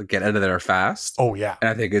fast, like get out of there fast. Oh yeah, and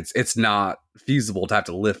I think it's not feasible to have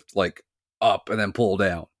to lift like up and then pull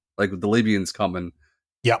down. Like with the Libyans coming,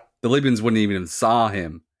 yep, the Libyans wouldn't even saw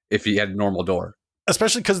him if he had a normal door.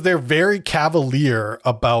 Especially because they're very cavalier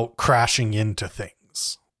about crashing into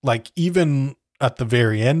things. Like even at the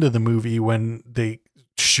very end of the movie, when they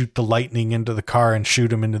shoot the lightning into the car and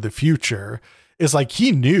shoot him into the future. It's like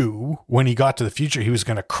he knew when he got to the future, he was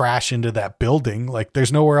going to crash into that building. Like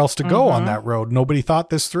there's nowhere else to go on that road. Nobody thought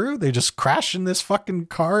this through. They just crashed in this fucking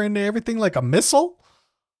car into everything like a missile.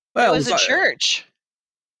 Well, it was a church.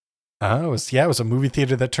 It was a movie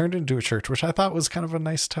theater that turned into a church, which I thought was kind of a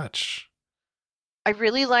nice touch. I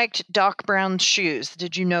really liked Doc Brown's shoes.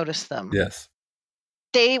 Did you notice them? Yes.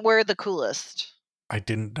 They were the coolest. I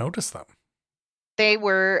didn't notice them. They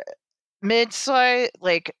were mid-rise,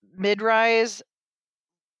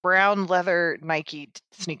 brown leather Nike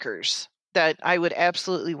sneakers that I would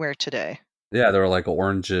absolutely wear today. Yeah, they were like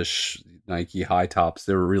orangish Nike high tops.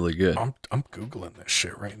 They were really good. I'm Googling this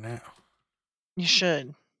shit right now. You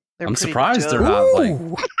should. They're I'm pretty surprised they're dope.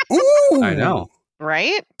 not Ooh. I know.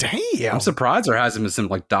 Right? Damn. I'm surprised there hasn't been some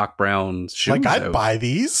like Doc Brown shoes. Like, I'd out. buy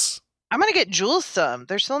these. I'm gonna get Jules some.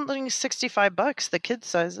 They're selling $65, the kid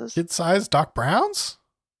sizes. Kid size Doc Browns?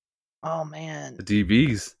 Oh man. the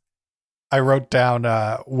DBs. I wrote down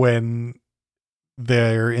when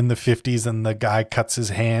they're in the 50s and the guy cuts his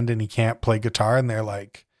hand and he can't play guitar, and they're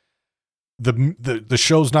like, the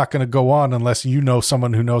show's not going to go on unless you know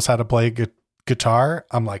someone who knows how to play guitar.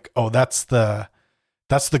 I'm like, oh, that's the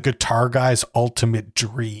guitar guy's ultimate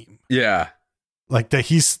dream. Yeah. Like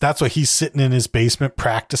that's what he's sitting in his basement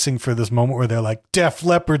practicing for this moment where they're like, Def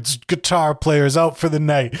Leppard's guitar player's out for the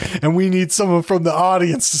night and we need someone from the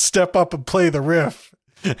audience to step up and play the riff.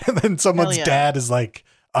 And then someone's dad is like,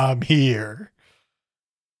 I'm here.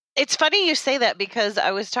 It's funny you say that because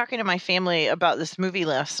I was talking to my family about this movie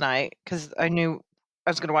last night because I knew I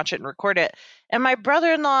was going to watch it and record it. And my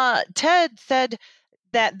brother-in-law, Ted, said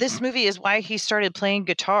that this movie is why he started playing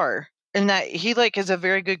guitar and that he like is a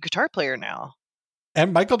very good guitar player now.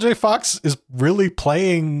 And Michael J. Fox is really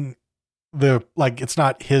playing it's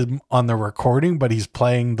not him on the recording, but he's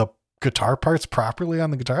playing the guitar parts properly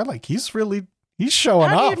on the guitar. Like he's showing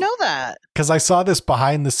How off. do you know that? Because I saw this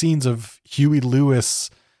behind the scenes of Huey Lewis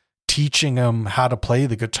teaching him how to play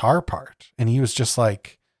the guitar part. And he was just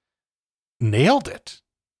like, nailed it.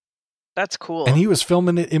 That's cool. And he was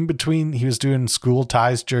filming it in between. He was doing School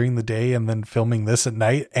Ties during the day and then filming this at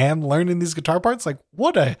night and learning these guitar parts. Like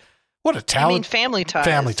what a talent. I mean, Family Ties.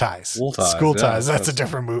 Family Ties. School Ties. That's a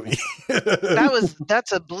different movie.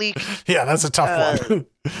 That's a bleak. Yeah, that's a tough one.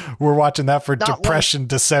 We're watching that for Depression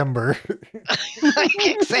December.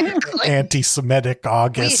 Exactly. Anti-Semitic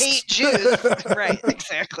August. We hate Jews. Right,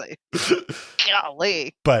 exactly.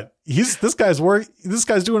 Golly. But this guy's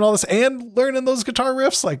doing all this and learning those guitar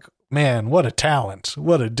riffs. Like, man, what a talent.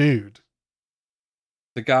 What a dude.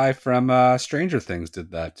 The guy from Stranger Things did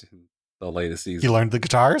that in the latest season. He learned the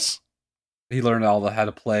guitars? He learned how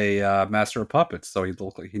to play Master of Puppets, so he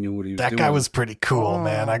looked like he knew what he was doing. That guy was pretty cool,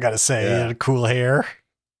 man. I gotta say, Yeah. he had cool hair.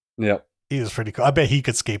 Yep. He was pretty cool. I bet he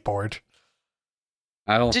could skateboard.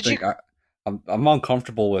 I don't think I'm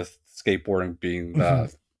uncomfortable with skateboarding being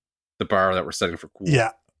the bar that we're setting for cool.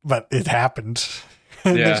 Yeah, but it happened.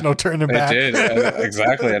 Yeah. There's no turning back. It did.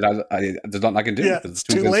 Exactly. And there's nothing I can do. Yeah, It's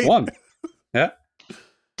too 2 against late. 1. Yeah.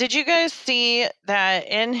 Did you guys see that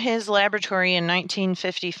in his laboratory in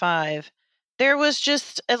 1955, there was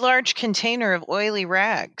just a large container of oily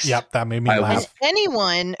rags? Yep, that made me I laugh. was-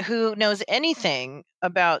 Anyone who knows anything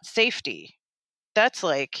about safety, that's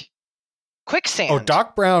like quicksand. Oh,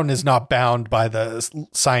 Doc Brown is not bound by the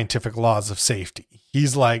scientific laws of safety.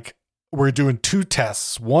 He's like, we're doing 2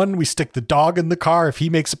 tests. One, we stick the dog in the car. If he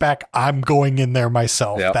makes it back, I'm going in there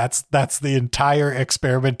myself. Yep. That's the entire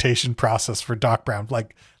experimentation process for Doc Brown.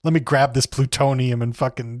 Like, let me grab this plutonium and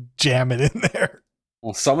fucking jam it in there.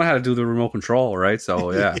 Well, someone had to do the remote control, right?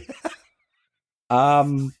 So, yeah.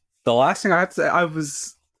 The last thing I have to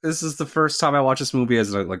say, this is the first time I watched this movie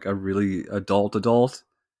as a really adult.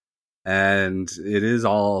 And it is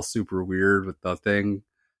all super weird with the thing.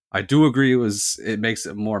 I do agree it makes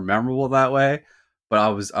it more memorable that way, but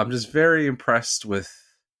I'm just very impressed with.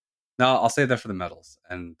 No, I'll save that for the medals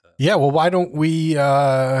and Yeah, well, why don't we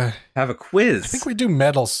have a quiz? I think we do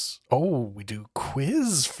medals. Oh, we do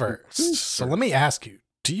quiz first. So let me ask you,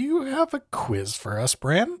 do you have a quiz for us,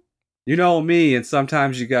 Bran? You know me, and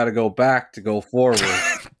sometimes you got to go back to go forward.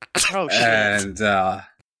 Oh, shit. And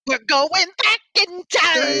We're going back in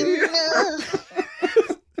time.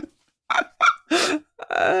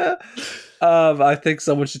 I think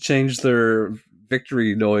someone should change their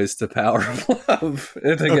victory noise to Power of Love.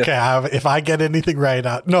 Okay, if I get anything right,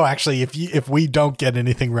 no, actually, if we don't get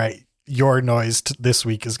anything right, your noise this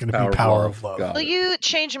week is going to be Power of Love. Got Will it. you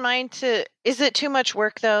change mine to? Is it too much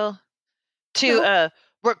work though?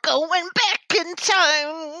 We're going back in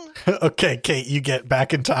time. Okay, Kate, you get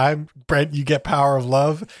Back in Time. Brent, you get Power of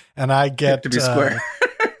Love, and I get to be square.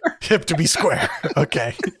 Hip to be square.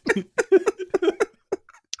 Okay.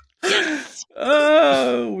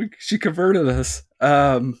 Oh, she converted us.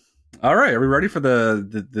 All right, are we ready for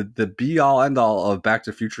the be all end all of Back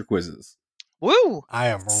to Future quizzes? Woo! I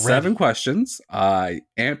am ready. 7 questions. I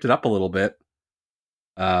amped it up a little bit.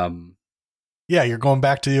 Yeah, you're going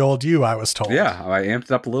back to the old you, I was told. Yeah, I amped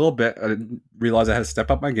it up a little bit. I didn't realize I had to step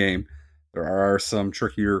up my game. There are some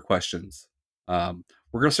trickier questions. We're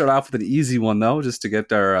gonna start off with an easy one though, just to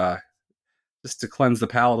get our just to cleanse the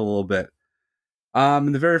palate a little bit.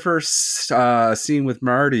 In the very first scene with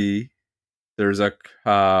Marty, there's a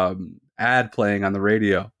ad playing on the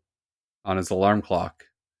radio on his alarm clock,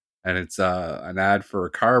 and it's an ad for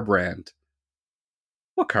a car brand.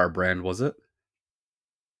 What car brand was it?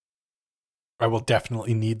 I will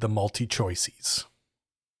definitely need the multi-choices.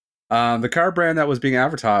 The car brand that was being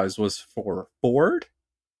advertised was for Ford,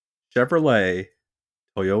 Chevrolet,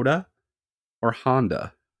 Toyota, or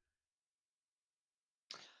Honda.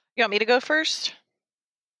 You want me to go first?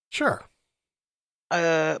 Sure.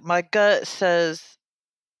 My gut says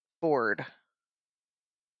Ford.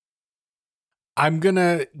 I'm going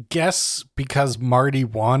to guess because Marty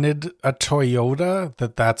wanted a Toyota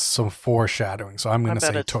that's some foreshadowing. So I'm going to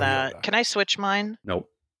say Toyota. That. Can I switch mine? Nope.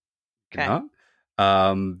 Okay. Not.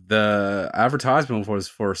 The advertisement was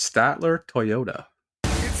for Statler Toyota.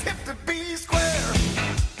 It's hip to be square.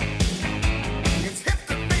 It's hip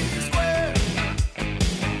to be square.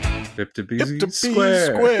 Hip to be Hip to be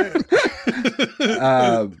square.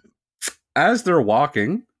 square. As they're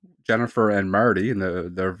walking, Jennifer and Marty in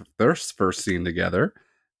their first scene together,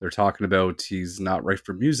 they're talking about he's not right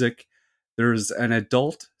for music. There's an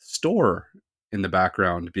adult store in the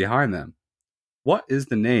background behind them. What is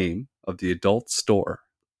the name of the adult store?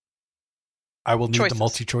 I will need Choices. the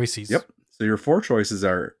multi-choices. Yep. So your 4 choices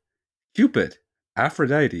are Cupid,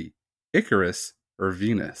 Aphrodite, Icarus, or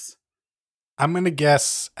Venus. I'm going to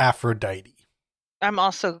guess Aphrodite. I'm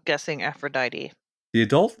also guessing Aphrodite. The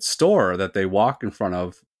adult store that they walk in front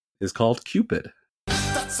of is called Cupid.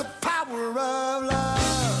 That's the power of love.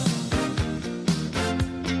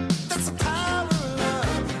 That's the power of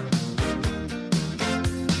love.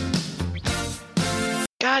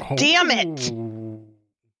 God damn it! Oh.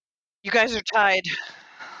 You guys are tied.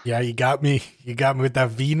 Yeah, you got me. You got me with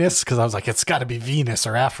that Venus because I was like, it's got to be Venus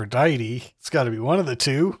or Aphrodite. It's got to be one of the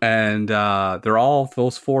two. And they're all,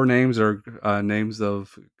 those 4 names are names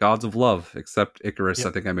of gods of love, except Icarus. Yep.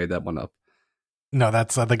 I think I made that one up. No,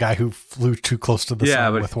 that's the guy who flew too close to the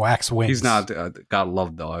sun but with wax wings. He's not God of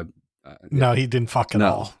love, though. No, he didn't fuck at No.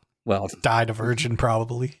 all. Well, Died a virgin,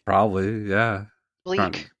 probably. probably, yeah.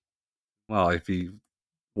 Bleak. Well, if he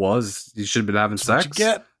was, he should have been having That's what sex you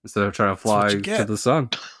get. instead of trying to That's what fly you to get. the sun.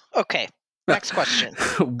 Okay. Next question.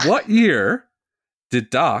 What year did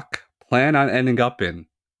Doc plan on ending up in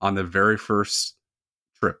on the very first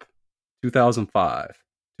trip? 2005,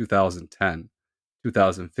 2010,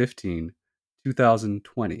 2015,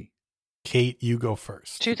 2020. Kate, you go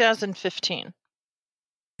first. 2015.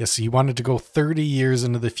 Yes, he wanted to go 30 years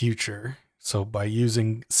into the future. So by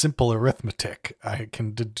using simple arithmetic, I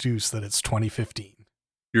can deduce that it's 2015.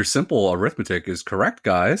 Your simple arithmetic is correct,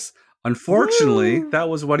 guys. Unfortunately, that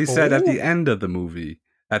was what he said at the end of the movie.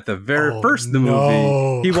 At the very first of the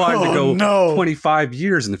movie, he wanted to go 25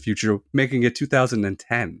 years in the future, making it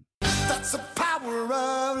 2010. That's the power of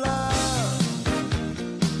love.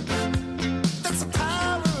 That's the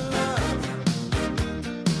power of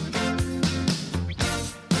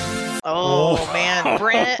love. Oh, man.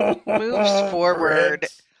 Brent moves forward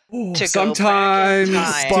to Sometimes go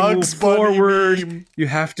back in to time move forward, you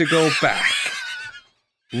have to go back.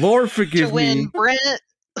 Lord to forgive win me. Brent.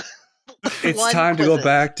 It's one time to go quizzes.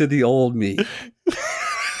 back to the old me.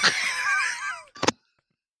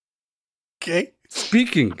 Okay.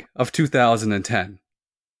 Speaking of 2010,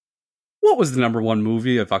 what was the number 1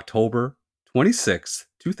 movie of October 26th,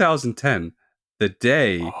 2010, the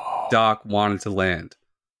day Doc wanted to land?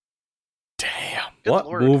 Damn. Good What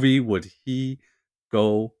Lord. movie would he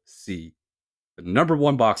go see? The number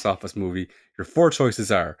 1 box office movie. Your 4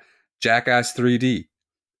 choices are Jackass 3D,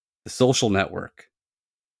 The Social Network,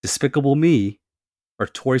 Despicable Me, or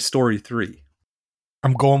Toy Story 3.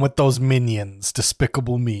 I'm going with those minions.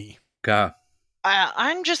 Despicable Me. God.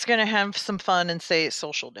 I'm just going to have some fun and say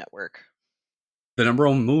Social Network. The number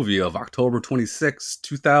 1 movie of October 26,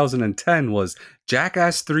 2010 was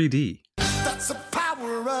Jackass 3D. That's the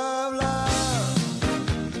power of love.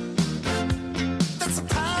 That's the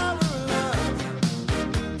power of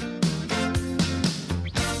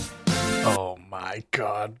love. Oh my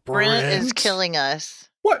God. Brent is killing us.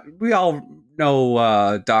 What? We all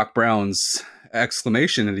know Doc Brown's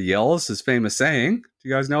exclamation that he yells, his famous saying. Do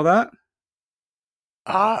you guys know that?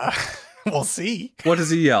 We'll see. What does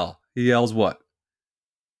he yell? He yells what?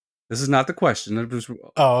 This is not the question. It was,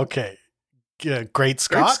 Oh, okay. Yeah, Great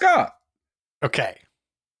Scott? Great Scott. Okay.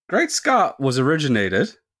 Great Scott was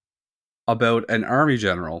originated about an army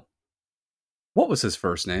general. What was his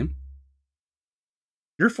first name?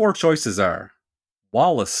 Your 4 choices are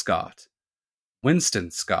Wallace Scott, Winston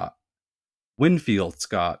Scott, Winfield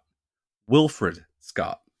Scott, Wilfred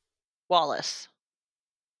Scott. Wallace.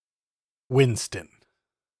 Winston.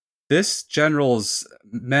 This general's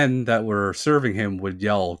men that were serving him would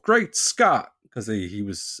yell, "Great Scott!" because he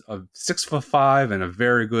was a 6'5" and a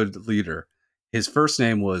very good leader. His first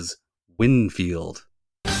name was Winfield.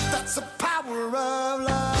 That's the power of love.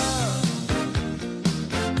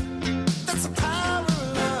 That's the power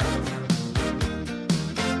of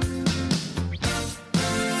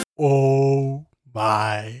love. Oh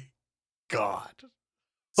my God.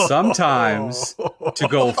 Sometimes to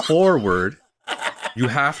go forward, you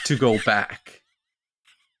have to go back.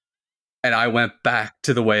 And I went back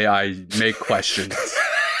to the way I make questions.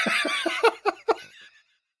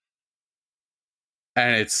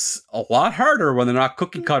 And it's a lot harder when they're not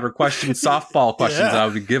cookie cutter questions, softball questions Yeah. I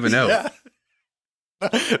would be giving out. Yeah.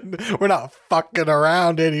 We're not fucking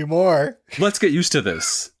around anymore. Let's get used to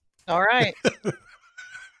this. All right.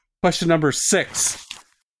 Question number 6.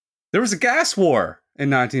 There was a gas war in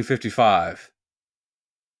 1955.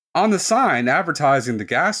 On the sign advertising the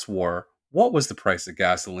gas war, what was the price of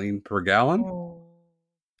gasoline per gallon?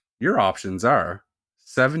 Your options are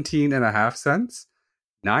 17.5 cents,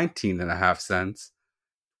 19.5 cents,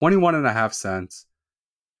 21.5 cents,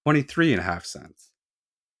 23.5 cents.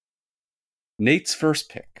 Nate's first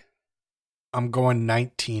pick. I'm going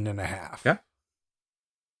 19 and a half. Yeah.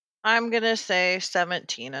 I'm going to say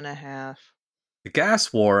 17 and a half. The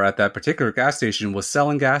gas war at that particular gas station was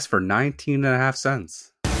selling gas for 19.5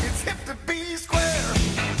 cents. It's hip to be square.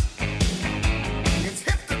 It's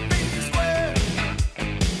hip to be square.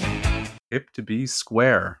 Hip to be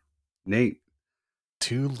square. Nate,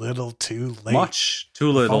 Too little, too late. much too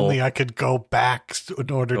If little. only I could go back in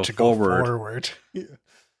order Go to go forward. forward. Yeah.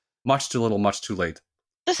 Much too little, much too late.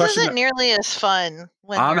 This Question- isn't nearly as fun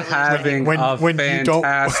when I'm you're losing. having a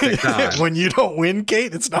fantastic time. When you don't win,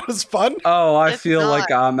 Kate, it's not as fun. Oh, I It's feel not.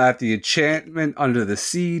 like I'm at the enchantment under the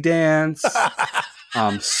sea dance.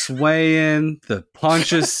 I'm swaying. The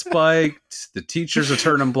punch is spiked. The teachers are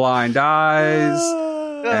turning blind eyes.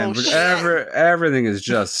 And shit. everything is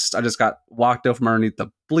just, I just got walked out from underneath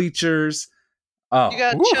the bleachers. Oh, You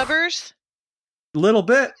got Woo. chubbers? a little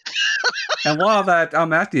bit. And while that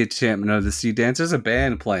I'm at the enchantment of the sea dance, there's a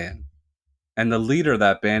band playing. And the leader of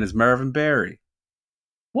that band is Marvin Berry.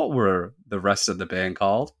 What were the rest of the band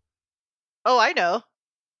called? Oh, I know.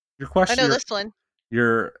 Your I question, know your, this one.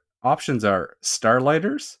 your options are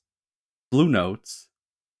Starlighters, Blue Notes,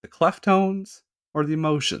 the Cleftones, or the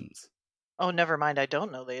Emotions. Oh, never mind. I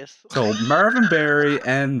don't know these. So Marvin Berry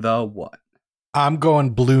and the what? I'm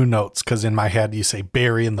going Blue Notes because in my head you say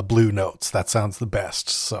Barry and the Blue Notes. That sounds the best.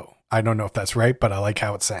 So I don't know if that's right, but I like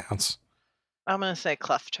how it sounds. I'm going to say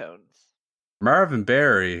Cleftones. Marvin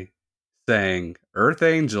Berry sang Earth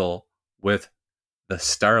Angel with the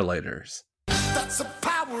Starlighters. That's the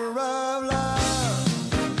power of love.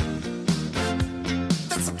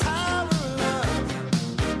 That's the power of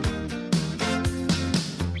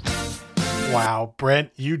love. Wow,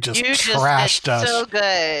 Brent, you just You just trashed did us. so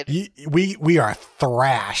good. We are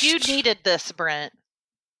thrashed. You needed this, Brent.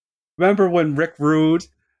 Remember when Rick Rude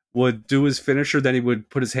would do his finisher, then he would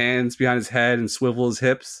put his hands behind his head and swivel his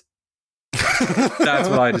hips? That's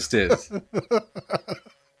what I just did.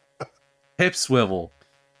 Hip swivel.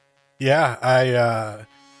 Yeah,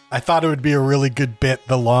 I thought it would be a really good bit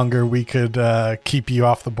the longer we could keep you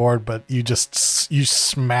off the board, but you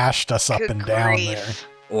smashed us up Good and down grief.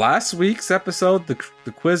 there. Last week's episode, the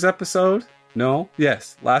quiz episode,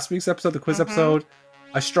 last week's episode, the quiz Mhm. episode,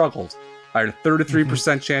 I struggled. I had a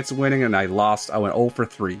 33% chance of winning and I lost. I went 0 for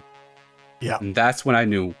 3. Yeah. And that's when I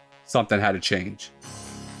knew something had to change.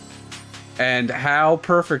 And how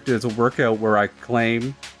perfect is a workout where I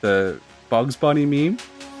claim the Bugs Bunny meme,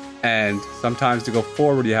 and sometimes to go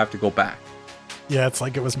forward, you have to go back. Yeah, it's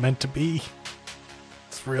like it was meant to be.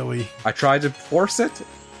 It's really... I tried to force it,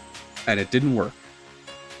 and it didn't work.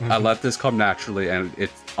 I Mhm. let this come naturally, and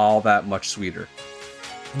it's all that much sweeter.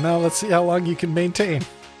 Now let's see how long you can maintain.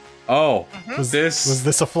 Oh, Was this was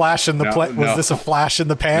this a flash in the No, Was no. this a flash in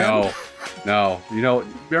the pan? No. You know,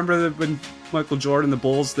 remember when Michael Jordan, the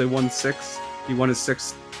Bulls, they won 6? He won his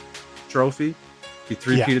 6th trophy. He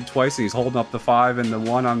three-peated twice, and he's holding up the 5 and the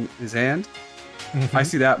 1 on his hand. Mhm. I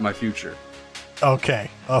see that in my future. Okay.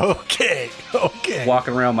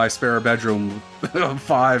 Walking around my spare bedroom,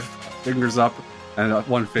 5 fingers up and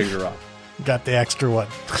 1 finger up. Got the extra one.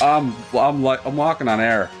 I'm walking on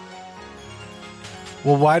air.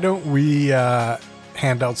 Well, why don't we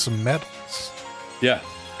hand out some medals? Yeah,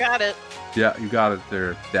 Got it. yeah, you got it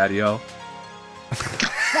there, Daddy-O.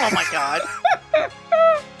 Oh my god.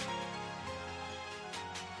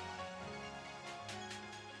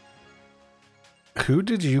 Who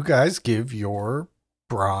did you guys give your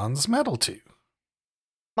bronze medal to?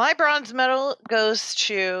 My bronze medal goes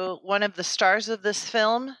to one of the stars of this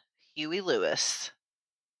film, Huey Lewis.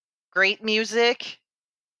 Great music,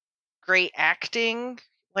 great acting,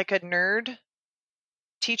 like a nerd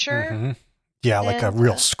teacher, Mhm. Yeah, like a And,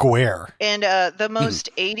 real square. and the most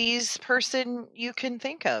 80s person you can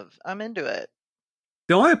think of. I'm into it.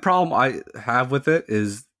 The only problem I have with it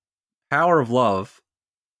is Power of Love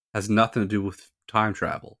has nothing to do with time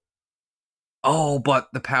travel. Oh, but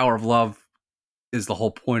the Power of Love is the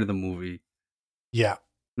whole point of the movie. Yeah.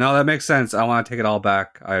 No, that makes sense. I want to take it all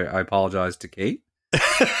back. I apologize to Kate.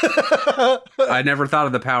 I never thought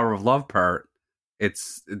of the Power of Love part.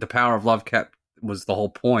 It's the Power of Love was the whole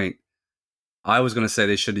point. I was going to say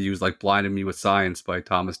they should have used like Blinded Me with Science by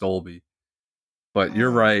Thomas Dolby. But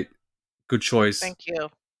you're right. Good choice. Thank you.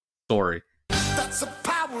 Sorry. That's the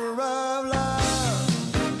power of love.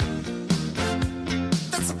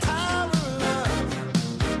 That's the power of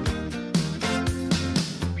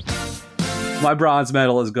love. My bronze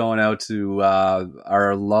medal is going out to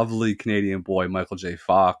our lovely Canadian boy, Michael J.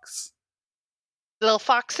 Fox. Little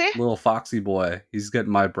Foxy? Little Foxy boy. He's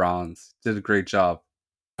getting my bronze. Did a great job.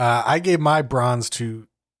 I gave my bronze to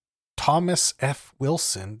Thomas F.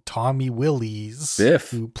 Wilson, Tommy Willies, Biff.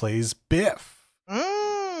 who plays Biff.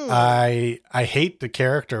 Mm. I hate the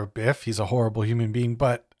character of Biff. He's a horrible human being,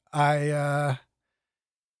 but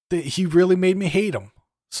he really made me hate him.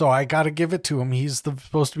 So I got to give it to him. He's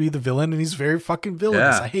supposed to be the villain, and he's very fucking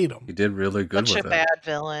villainous. Yeah. I hate him. He did really good Such with a it. bad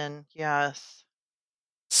villain. Yes.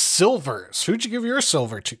 Silvers. Who'd you give your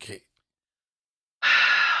silver to, Kate?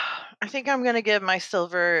 I think I'm going to give my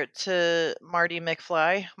silver to Martin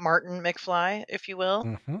McFly, if you will.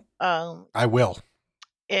 Mm-hmm. I will.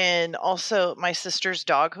 And also my sister's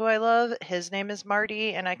dog, who I love. His name is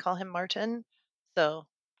Marty, and I call him Martin. So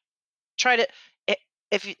try to.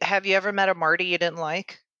 Have you ever met a Marty you didn't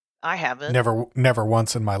like? I haven't. Never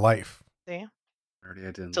once in my life. See? Marty,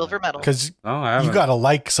 I didn't Silver like. medal. Because I haven't. you got to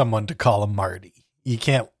like someone to call him Marty. You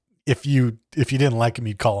can't. If you didn't like him,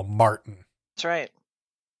 you'd call him Martin. That's right.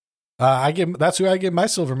 That's who I give my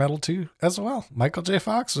silver medal to as well. Michael J.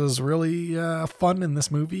 Fox was really fun in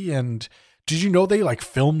this movie. And did you know they like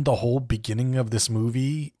filmed the whole beginning of this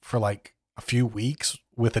movie for like a few weeks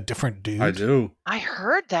with a different dude? I do. I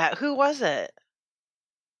heard that. Who was it?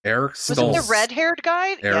 Eric Was Stoltz. it the red-haired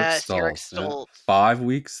guy? Eric Eric Stoltz. Yeah. Stoltz. 5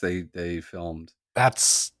 weeks they filmed.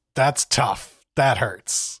 That's tough. That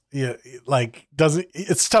hurts. Yeah, like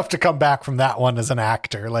it's tough to come back from that one as an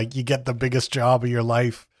actor. Like you get the biggest job of your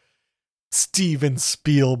life, Steven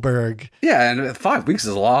Spielberg. Yeah, and 5 weeks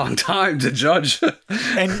is a long time to judge.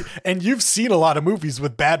 and you've seen a lot of movies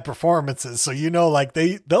with bad performances, so you know, like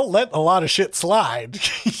they'll let a lot of shit slide.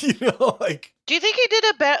 You know, like Do you think he did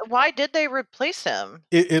a bad? Why did they replace him?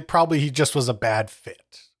 it probably he just was a bad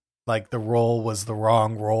fit. Like the role was the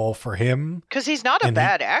wrong role for him. Because he's not a And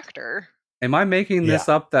bad actor. Am I making this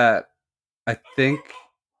up that I think...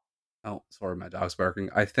 Oh, sorry, my dog's barking.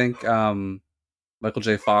 I think Michael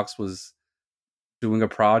J. Fox was doing a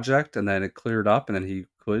project and then it cleared up and then he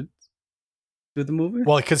could do the movie?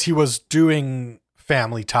 Well, because he was doing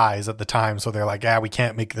Family Ties at the time, so they're like, we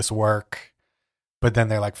can't make this work. But then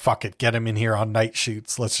they're like, fuck it, get him in here on night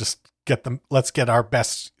shoots. Let's get our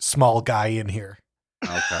best small guy in here.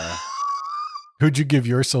 Okay. Who'd you give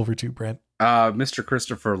your silver to, Brent? Mr.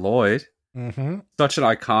 Christopher Lloyd. Mm-hmm. Such an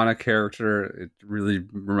iconic character. It really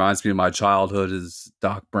reminds me of my childhood as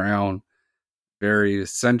Doc Brown. Very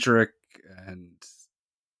eccentric and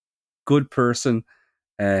good person.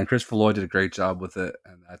 And Christopher Lloyd did a great job with it.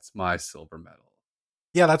 And that's my silver medal.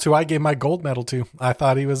 Yeah, that's who I gave my gold medal to. I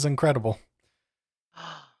thought he was incredible.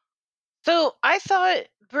 So I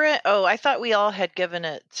thought we all had given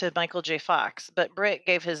it to Michael J. Fox, but Britt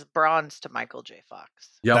gave his bronze to Michael J. Fox.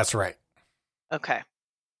 Yep. That's right. Okay.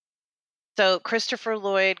 So Christopher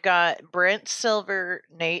Lloyd got Brent's silver,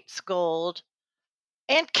 Nate's gold,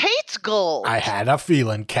 and Kate's gold. I had a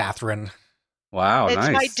feeling, Catherine. Wow, It's nice.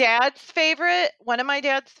 one of my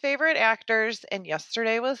dad's favorite actors, and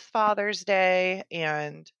yesterday was Father's Day,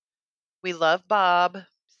 and we love Bob.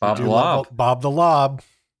 Bob Do the love Lob. Bob the Lob.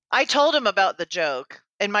 I told him about the joke,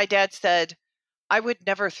 and my dad said, I would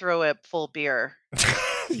never throw a full beer.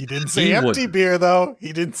 He didn't say He empty wouldn't. beer, though.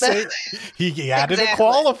 He didn't say. He added Exactly. a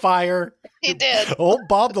qualifier. He did. Old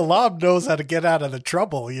Bob the Lob knows how to get out of the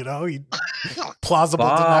trouble, you know. Plausible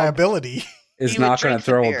Bob. deniability. Is He would not going drink to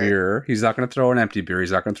the throw a beer. beer. He's not going to throw an empty beer.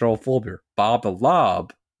 He's not going to throw a full beer. Bob the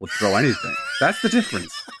Lob will throw anything. That's the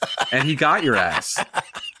difference. And he got your ass.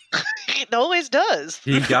 It always does.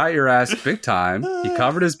 He got your ass big time. He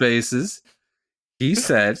covered his bases. He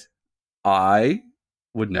said, I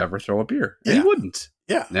would never throw a beer. And Yeah. he wouldn't.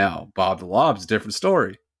 Yeah. Now, Bob the Lob's a different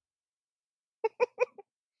story.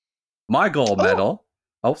 My gold medal.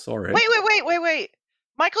 Oh, sorry. Wait.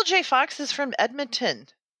 Michael J. Fox is from Edmonton.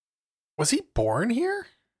 Was he born here?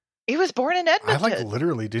 He was born in I Edmonton.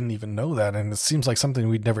 literally didn't even know that, and it seems like something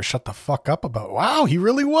we'd never shut the fuck up about. Wow, he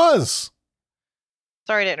really was.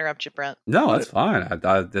 Sorry to interrupt you, Brent. No, that's fine.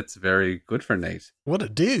 That's very good for Nate. What a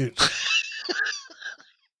dude.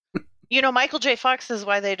 You know, Michael J. Fox is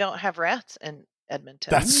why they don't have rats in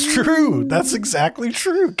Edmonton. That's true. That's exactly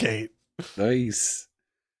true, Kate. Nice.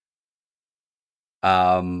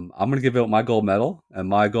 I'm going to give out my gold medal, and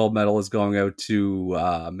my gold medal is going out to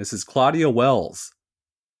Mrs. Claudia Wells.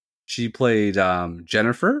 She played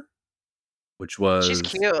Jennifer, which was... She's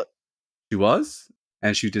cute. She was,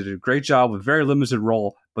 and she did a great job with a very limited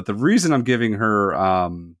role. But the reason I'm giving her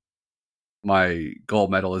my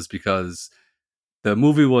gold medal is because the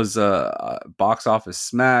movie was a box office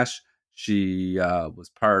smash. She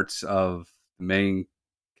was part of the main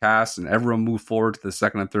cast, and everyone moved forward to the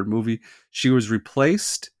second and third movie. She was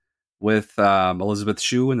replaced with Elizabeth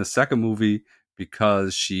Shue in the second movie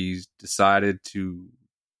because she decided to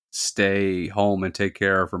stay home and take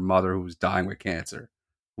care of her mother, who was dying with cancer,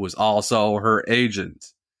 who was also her agent.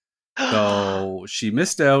 So she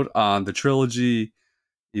missed out on the trilogy,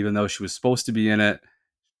 even though she was supposed to be in it,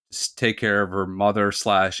 to take care of her mother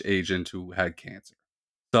 / agent who had cancer.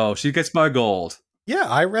 So she gets my gold. Yeah,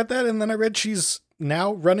 I read that, and then I read she's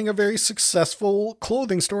now running a very successful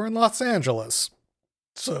clothing store in Los Angeles.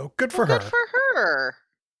 So good for her. Good for her.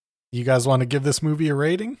 You guys want to give this movie a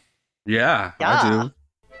rating? Yeah, Yeah. I do.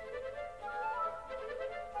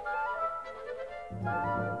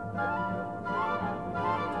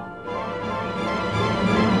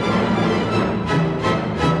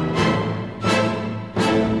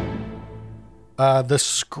 The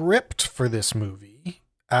script for this movie,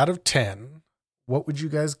 out of 10, what would you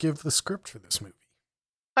guys give the script for this movie?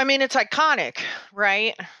 I mean, it's iconic,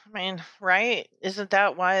 right? Right? Isn't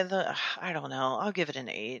that why I don't know. I'll give it an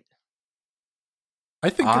 8. I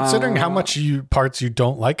think considering how much parts you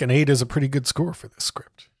don't like, an 8 is a pretty good score for this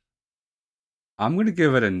script. I'm going to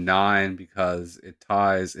give it a 9 because it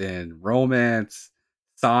ties in romance,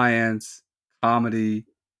 science, comedy,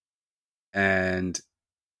 and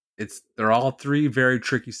they're all three very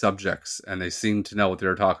tricky subjects, and they seem to know what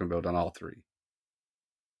they're talking about on all three.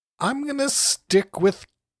 I'm going to stick with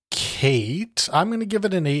Kate. I'm going to give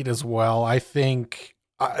it an 8 as well. I think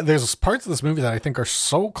there's parts of this movie that I think are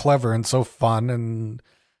so clever and so fun and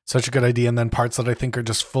such a good idea, and then parts that I think are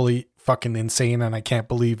just fully fucking insane, and I can't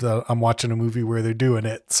believe that I'm watching a movie where they're doing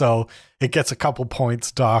it. So it gets a couple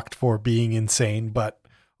points docked for being insane, but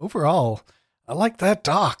overall, I like that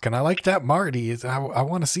Doc, and I like that Marty. I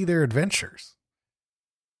want to see their adventures.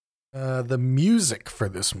 The music for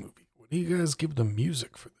this movie. What do you guys give the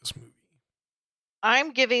music for this movie?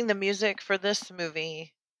 I'm giving the music for this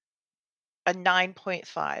movie a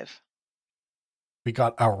 9.5. We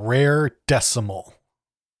got a rare decimal.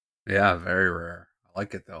 Yeah, very rare. I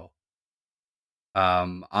like it though.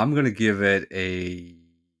 I'm gonna give it a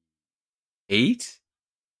 8.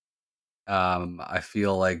 I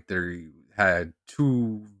feel like they had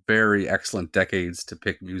 2 very excellent decades to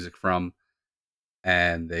pick music from,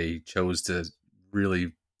 and they chose to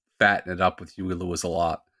really fatten it up with Huey Lewis a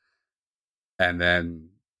lot. And then,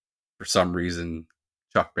 for some reason,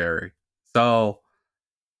 Chuck Berry. So,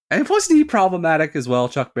 and wasn't he problematic as well,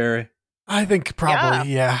 Chuck Berry? I think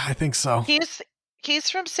probably, yeah, I think so. He's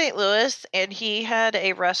from St. Louis, and he had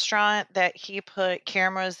a restaurant that he put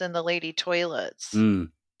cameras in the lady toilets.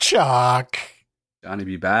 Chuck. Johnny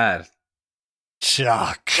B. Bad.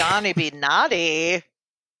 Chuck. Johnny be naughty.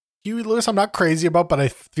 Huey Lewis, I'm not crazy about, but I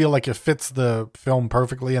feel like it fits the film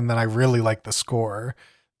perfectly, and then I really like the score.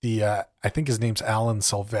 I think his name's Alan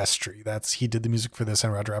Silvestri. He did the music for this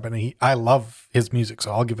and Roger Rabbit, and I love his music,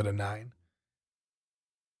 so I'll give it a 9.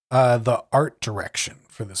 The art direction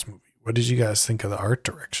for this movie. What did you guys think of the art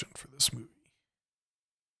direction for this movie?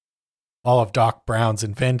 All of Doc Brown's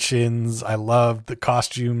inventions. I loved the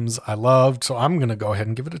costumes. So I'm going to go ahead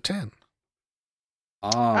and give it a 10.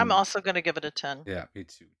 I'm also going to give it a 10. Yeah, me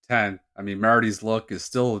too. 10. I mean, Marty's look is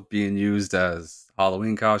still being used as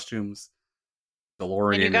Halloween costumes.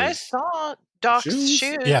 DeLorean. And you guys saw Doc's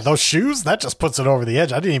shoes. Yeah, those shoes, that just puts it over the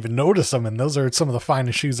edge. I didn't even notice them, and those are some of the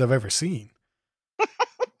finest shoes I've ever seen.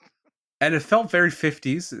 And it felt very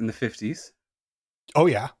 50s in the 50s. Oh,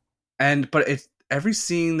 yeah. But it's every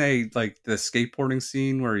scene like the skateboarding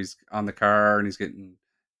scene where he's on the car and he's getting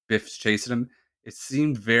Biff's chasing him. It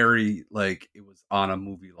seemed very like it was on a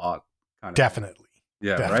movie lot. Kind of. Definitely.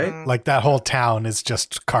 Yeah, Definitely. right? Like that whole town is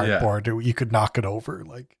just cardboard. Yeah. You could knock it over.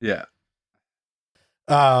 Like, yeah.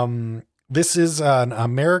 This is an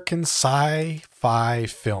American sci-fi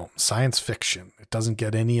film, science fiction. It doesn't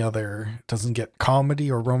get comedy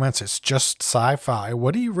or romance. It's just sci-fi.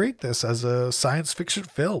 What do you rate this as a science fiction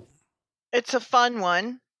film? It's a fun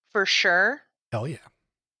one for sure. Hell yeah.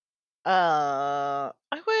 I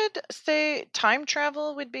would say time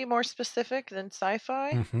travel would be more specific than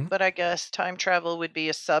sci-fi, Mhm. but I guess time travel would be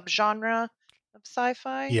a subgenre of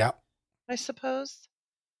sci-fi, Yeah. I suppose.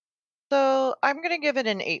 So I'm going to give it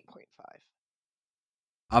an 8.5.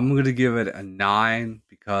 I'm going to give it a 9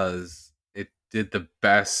 because it did the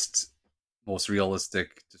best, most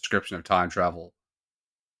realistic description of time travel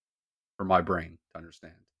for my brain to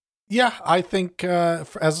understand. Yeah, I think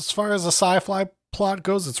as far as a sci-fi plot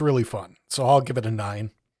goes, it's really fun. So I'll give it a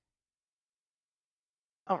 9.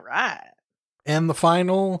 All right. And the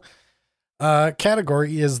final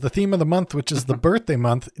category is the theme of the month, which is the birthday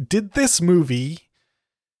month. Did this movie,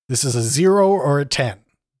 this is a 0 or a 10.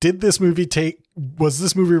 Was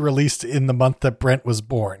this movie released in the month that Brent was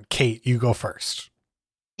born? Kate, you go first.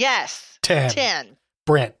 Yes. 10.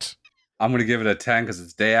 Brent. I'm going to give it a 10 because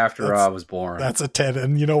it's day after I was born. That's a 10.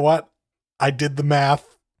 And you know what? I did the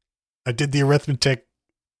math. I did the arithmetic.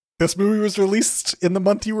 This movie was released in the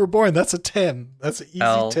month you were born. That's a 10. That's an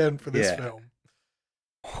easy 10 for this film.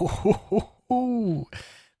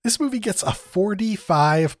 This movie gets a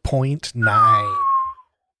 45.9.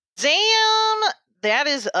 Damn, that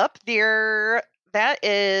is up there. That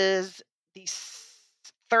is the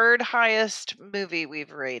third highest movie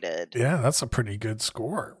we've rated. Yeah, that's a pretty good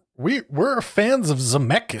score. We're fans of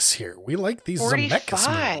Zemeckis here. We like these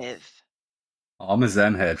Zemeckis movies. I'm a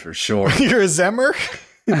Zem head for sure. You're a Zemmer?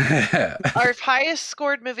 Our highest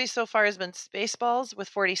scored movie so far has been Spaceballs with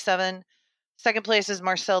 47. Second place is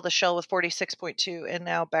Marcel the Shell with 46.2, and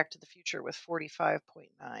now Back to the Future with 45.9.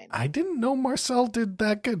 I didn't know Marcel did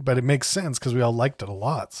that good, but it makes sense because we all liked it a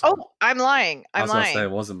lot. So. Oh, I'm lying. I was going to say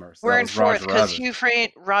it wasn't Marcel. We're in fourth because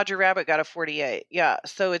Roger Rabbit got a 48. Yeah,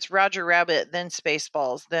 so it's Roger Rabbit, then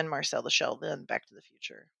Spaceballs, then Marcel the Shell, then Back to the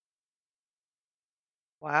Future.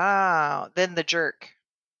 Wow. Then The Jerk.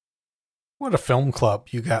 What a film club,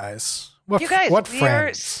 you guys. What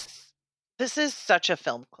friends? This is such a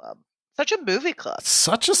film club. Such a movie club.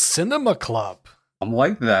 Such a cinema club. I'm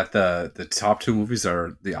like that the top 2 movies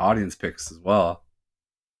are the audience picks as well.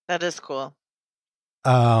 That is cool.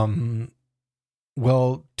 Well,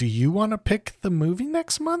 do you want to pick the movie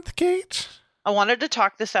next month, Kate? I wanted to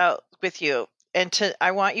talk this out with you, and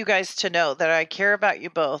I want you guys to know that I care about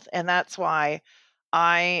you both, and that's why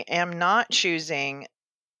I am not choosing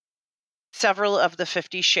several of the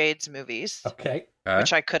 50 Shades movies. Okay.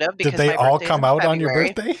 Which I could have because did they all come out on your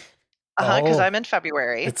birthday? Because I'm in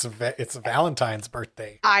February. It's a Valentine's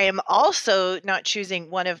birthday. I am also not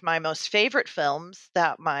choosing one of my most favorite films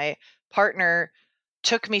that my partner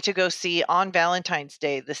took me to go see on Valentine's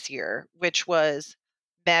Day this year, which was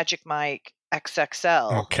Magic Mike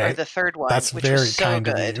XXL, or the third one. That's which very was so kind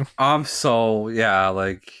good. of you.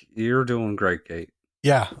 You're doing great, Kate.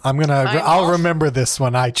 Yeah, I'll remember this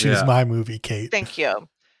when I choose my movie, Kate. Thank you.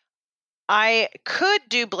 I could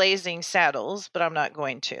do Blazing Saddles, but I'm not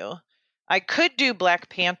going to. I could do Black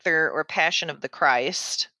Panther or Passion of the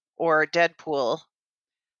Christ or Deadpool.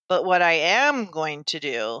 But what I am going to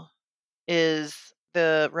do is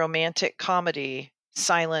the romantic comedy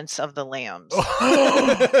Silence of the Lambs. This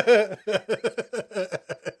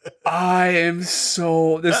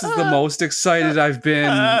is the most excited I've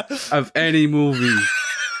been of any movie.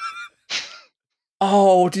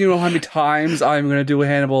 Oh, do you know how many times I'm going to do a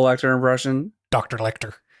Hannibal Lecter impression? Dr.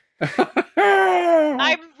 Lecter.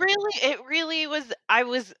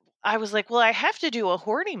 I was like, well, I have to do a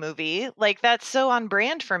horny movie. Like, that's so on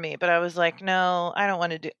brand for me. But I was like, no, I don't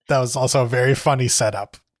want to do. That was also a very funny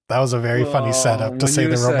setup. That was a very funny setup to say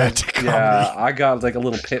the romantic comedy. Yeah, I got like a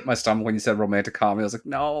little pit in my stomach when you said romantic comedy. I was like,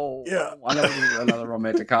 no, I never do another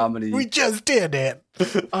romantic comedy. We just did it.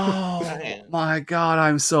 Oh my God,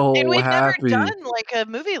 I'm so and we've happy. never done like a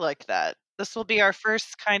movie like that. This will be our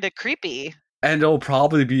first kind of creepy. And it'll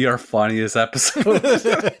probably be our funniest episode.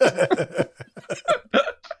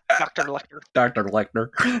 Dr. Lecter. Dr. Lecter.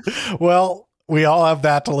 Well, we all have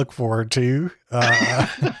that to look forward to.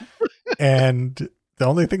 And the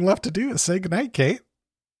only thing left to do is say goodnight, Kate.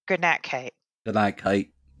 Good night, Kate. Good night,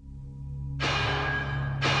 Kate.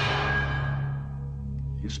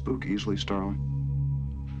 You spook easily, Starling?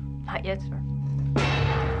 Not yet, sir.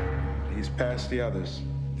 He's past the others.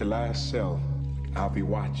 The last cell. I'll be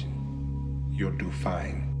watching. You'll do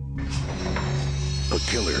fine. A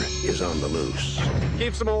killer is on the loose.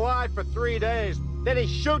 Keeps them alive for 3 days. Then he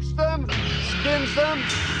shoots them, skins them,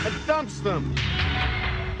 and dumps them.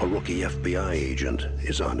 A rookie FBI agent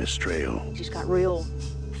is on his trail. He's got real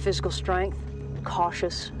physical strength,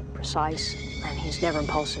 cautious, precise, and he's never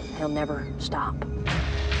impulsive. He'll never stop.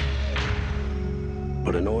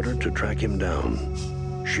 But in order to track him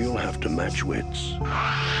down, she'll have to match wits.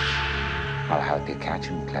 I'll help you catch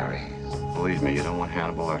him, Clary. Believe me, you don't want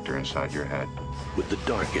Hannibal Lecter inside your head. With the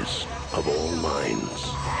darkest of all minds.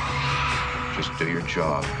 Just do your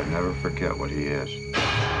job, but never forget what he is.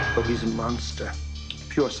 Oh, he's a monster.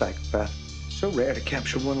 Pure psychopath. So rare to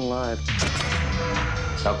capture one alive.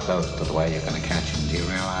 So close to the way you're going to catch him. Do you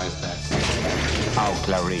realize that? Oh,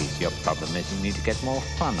 Clarice, your problem is you need to get more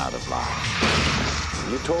fun out of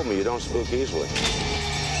life. You told me you don't spook easily.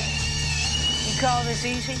 You call this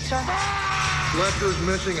easy, sir? Lecter's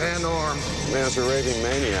missing an arm. Man's a raving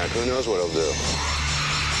maniac. Who knows what he'll do?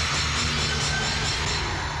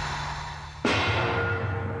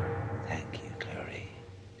 Thank you, Clarice.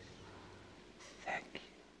 Thank you.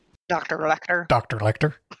 Dr. Lecter. Dr.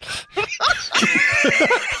 Lecter.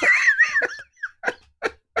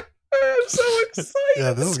 I'm so excited.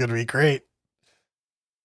 Yeah, this is going to be great.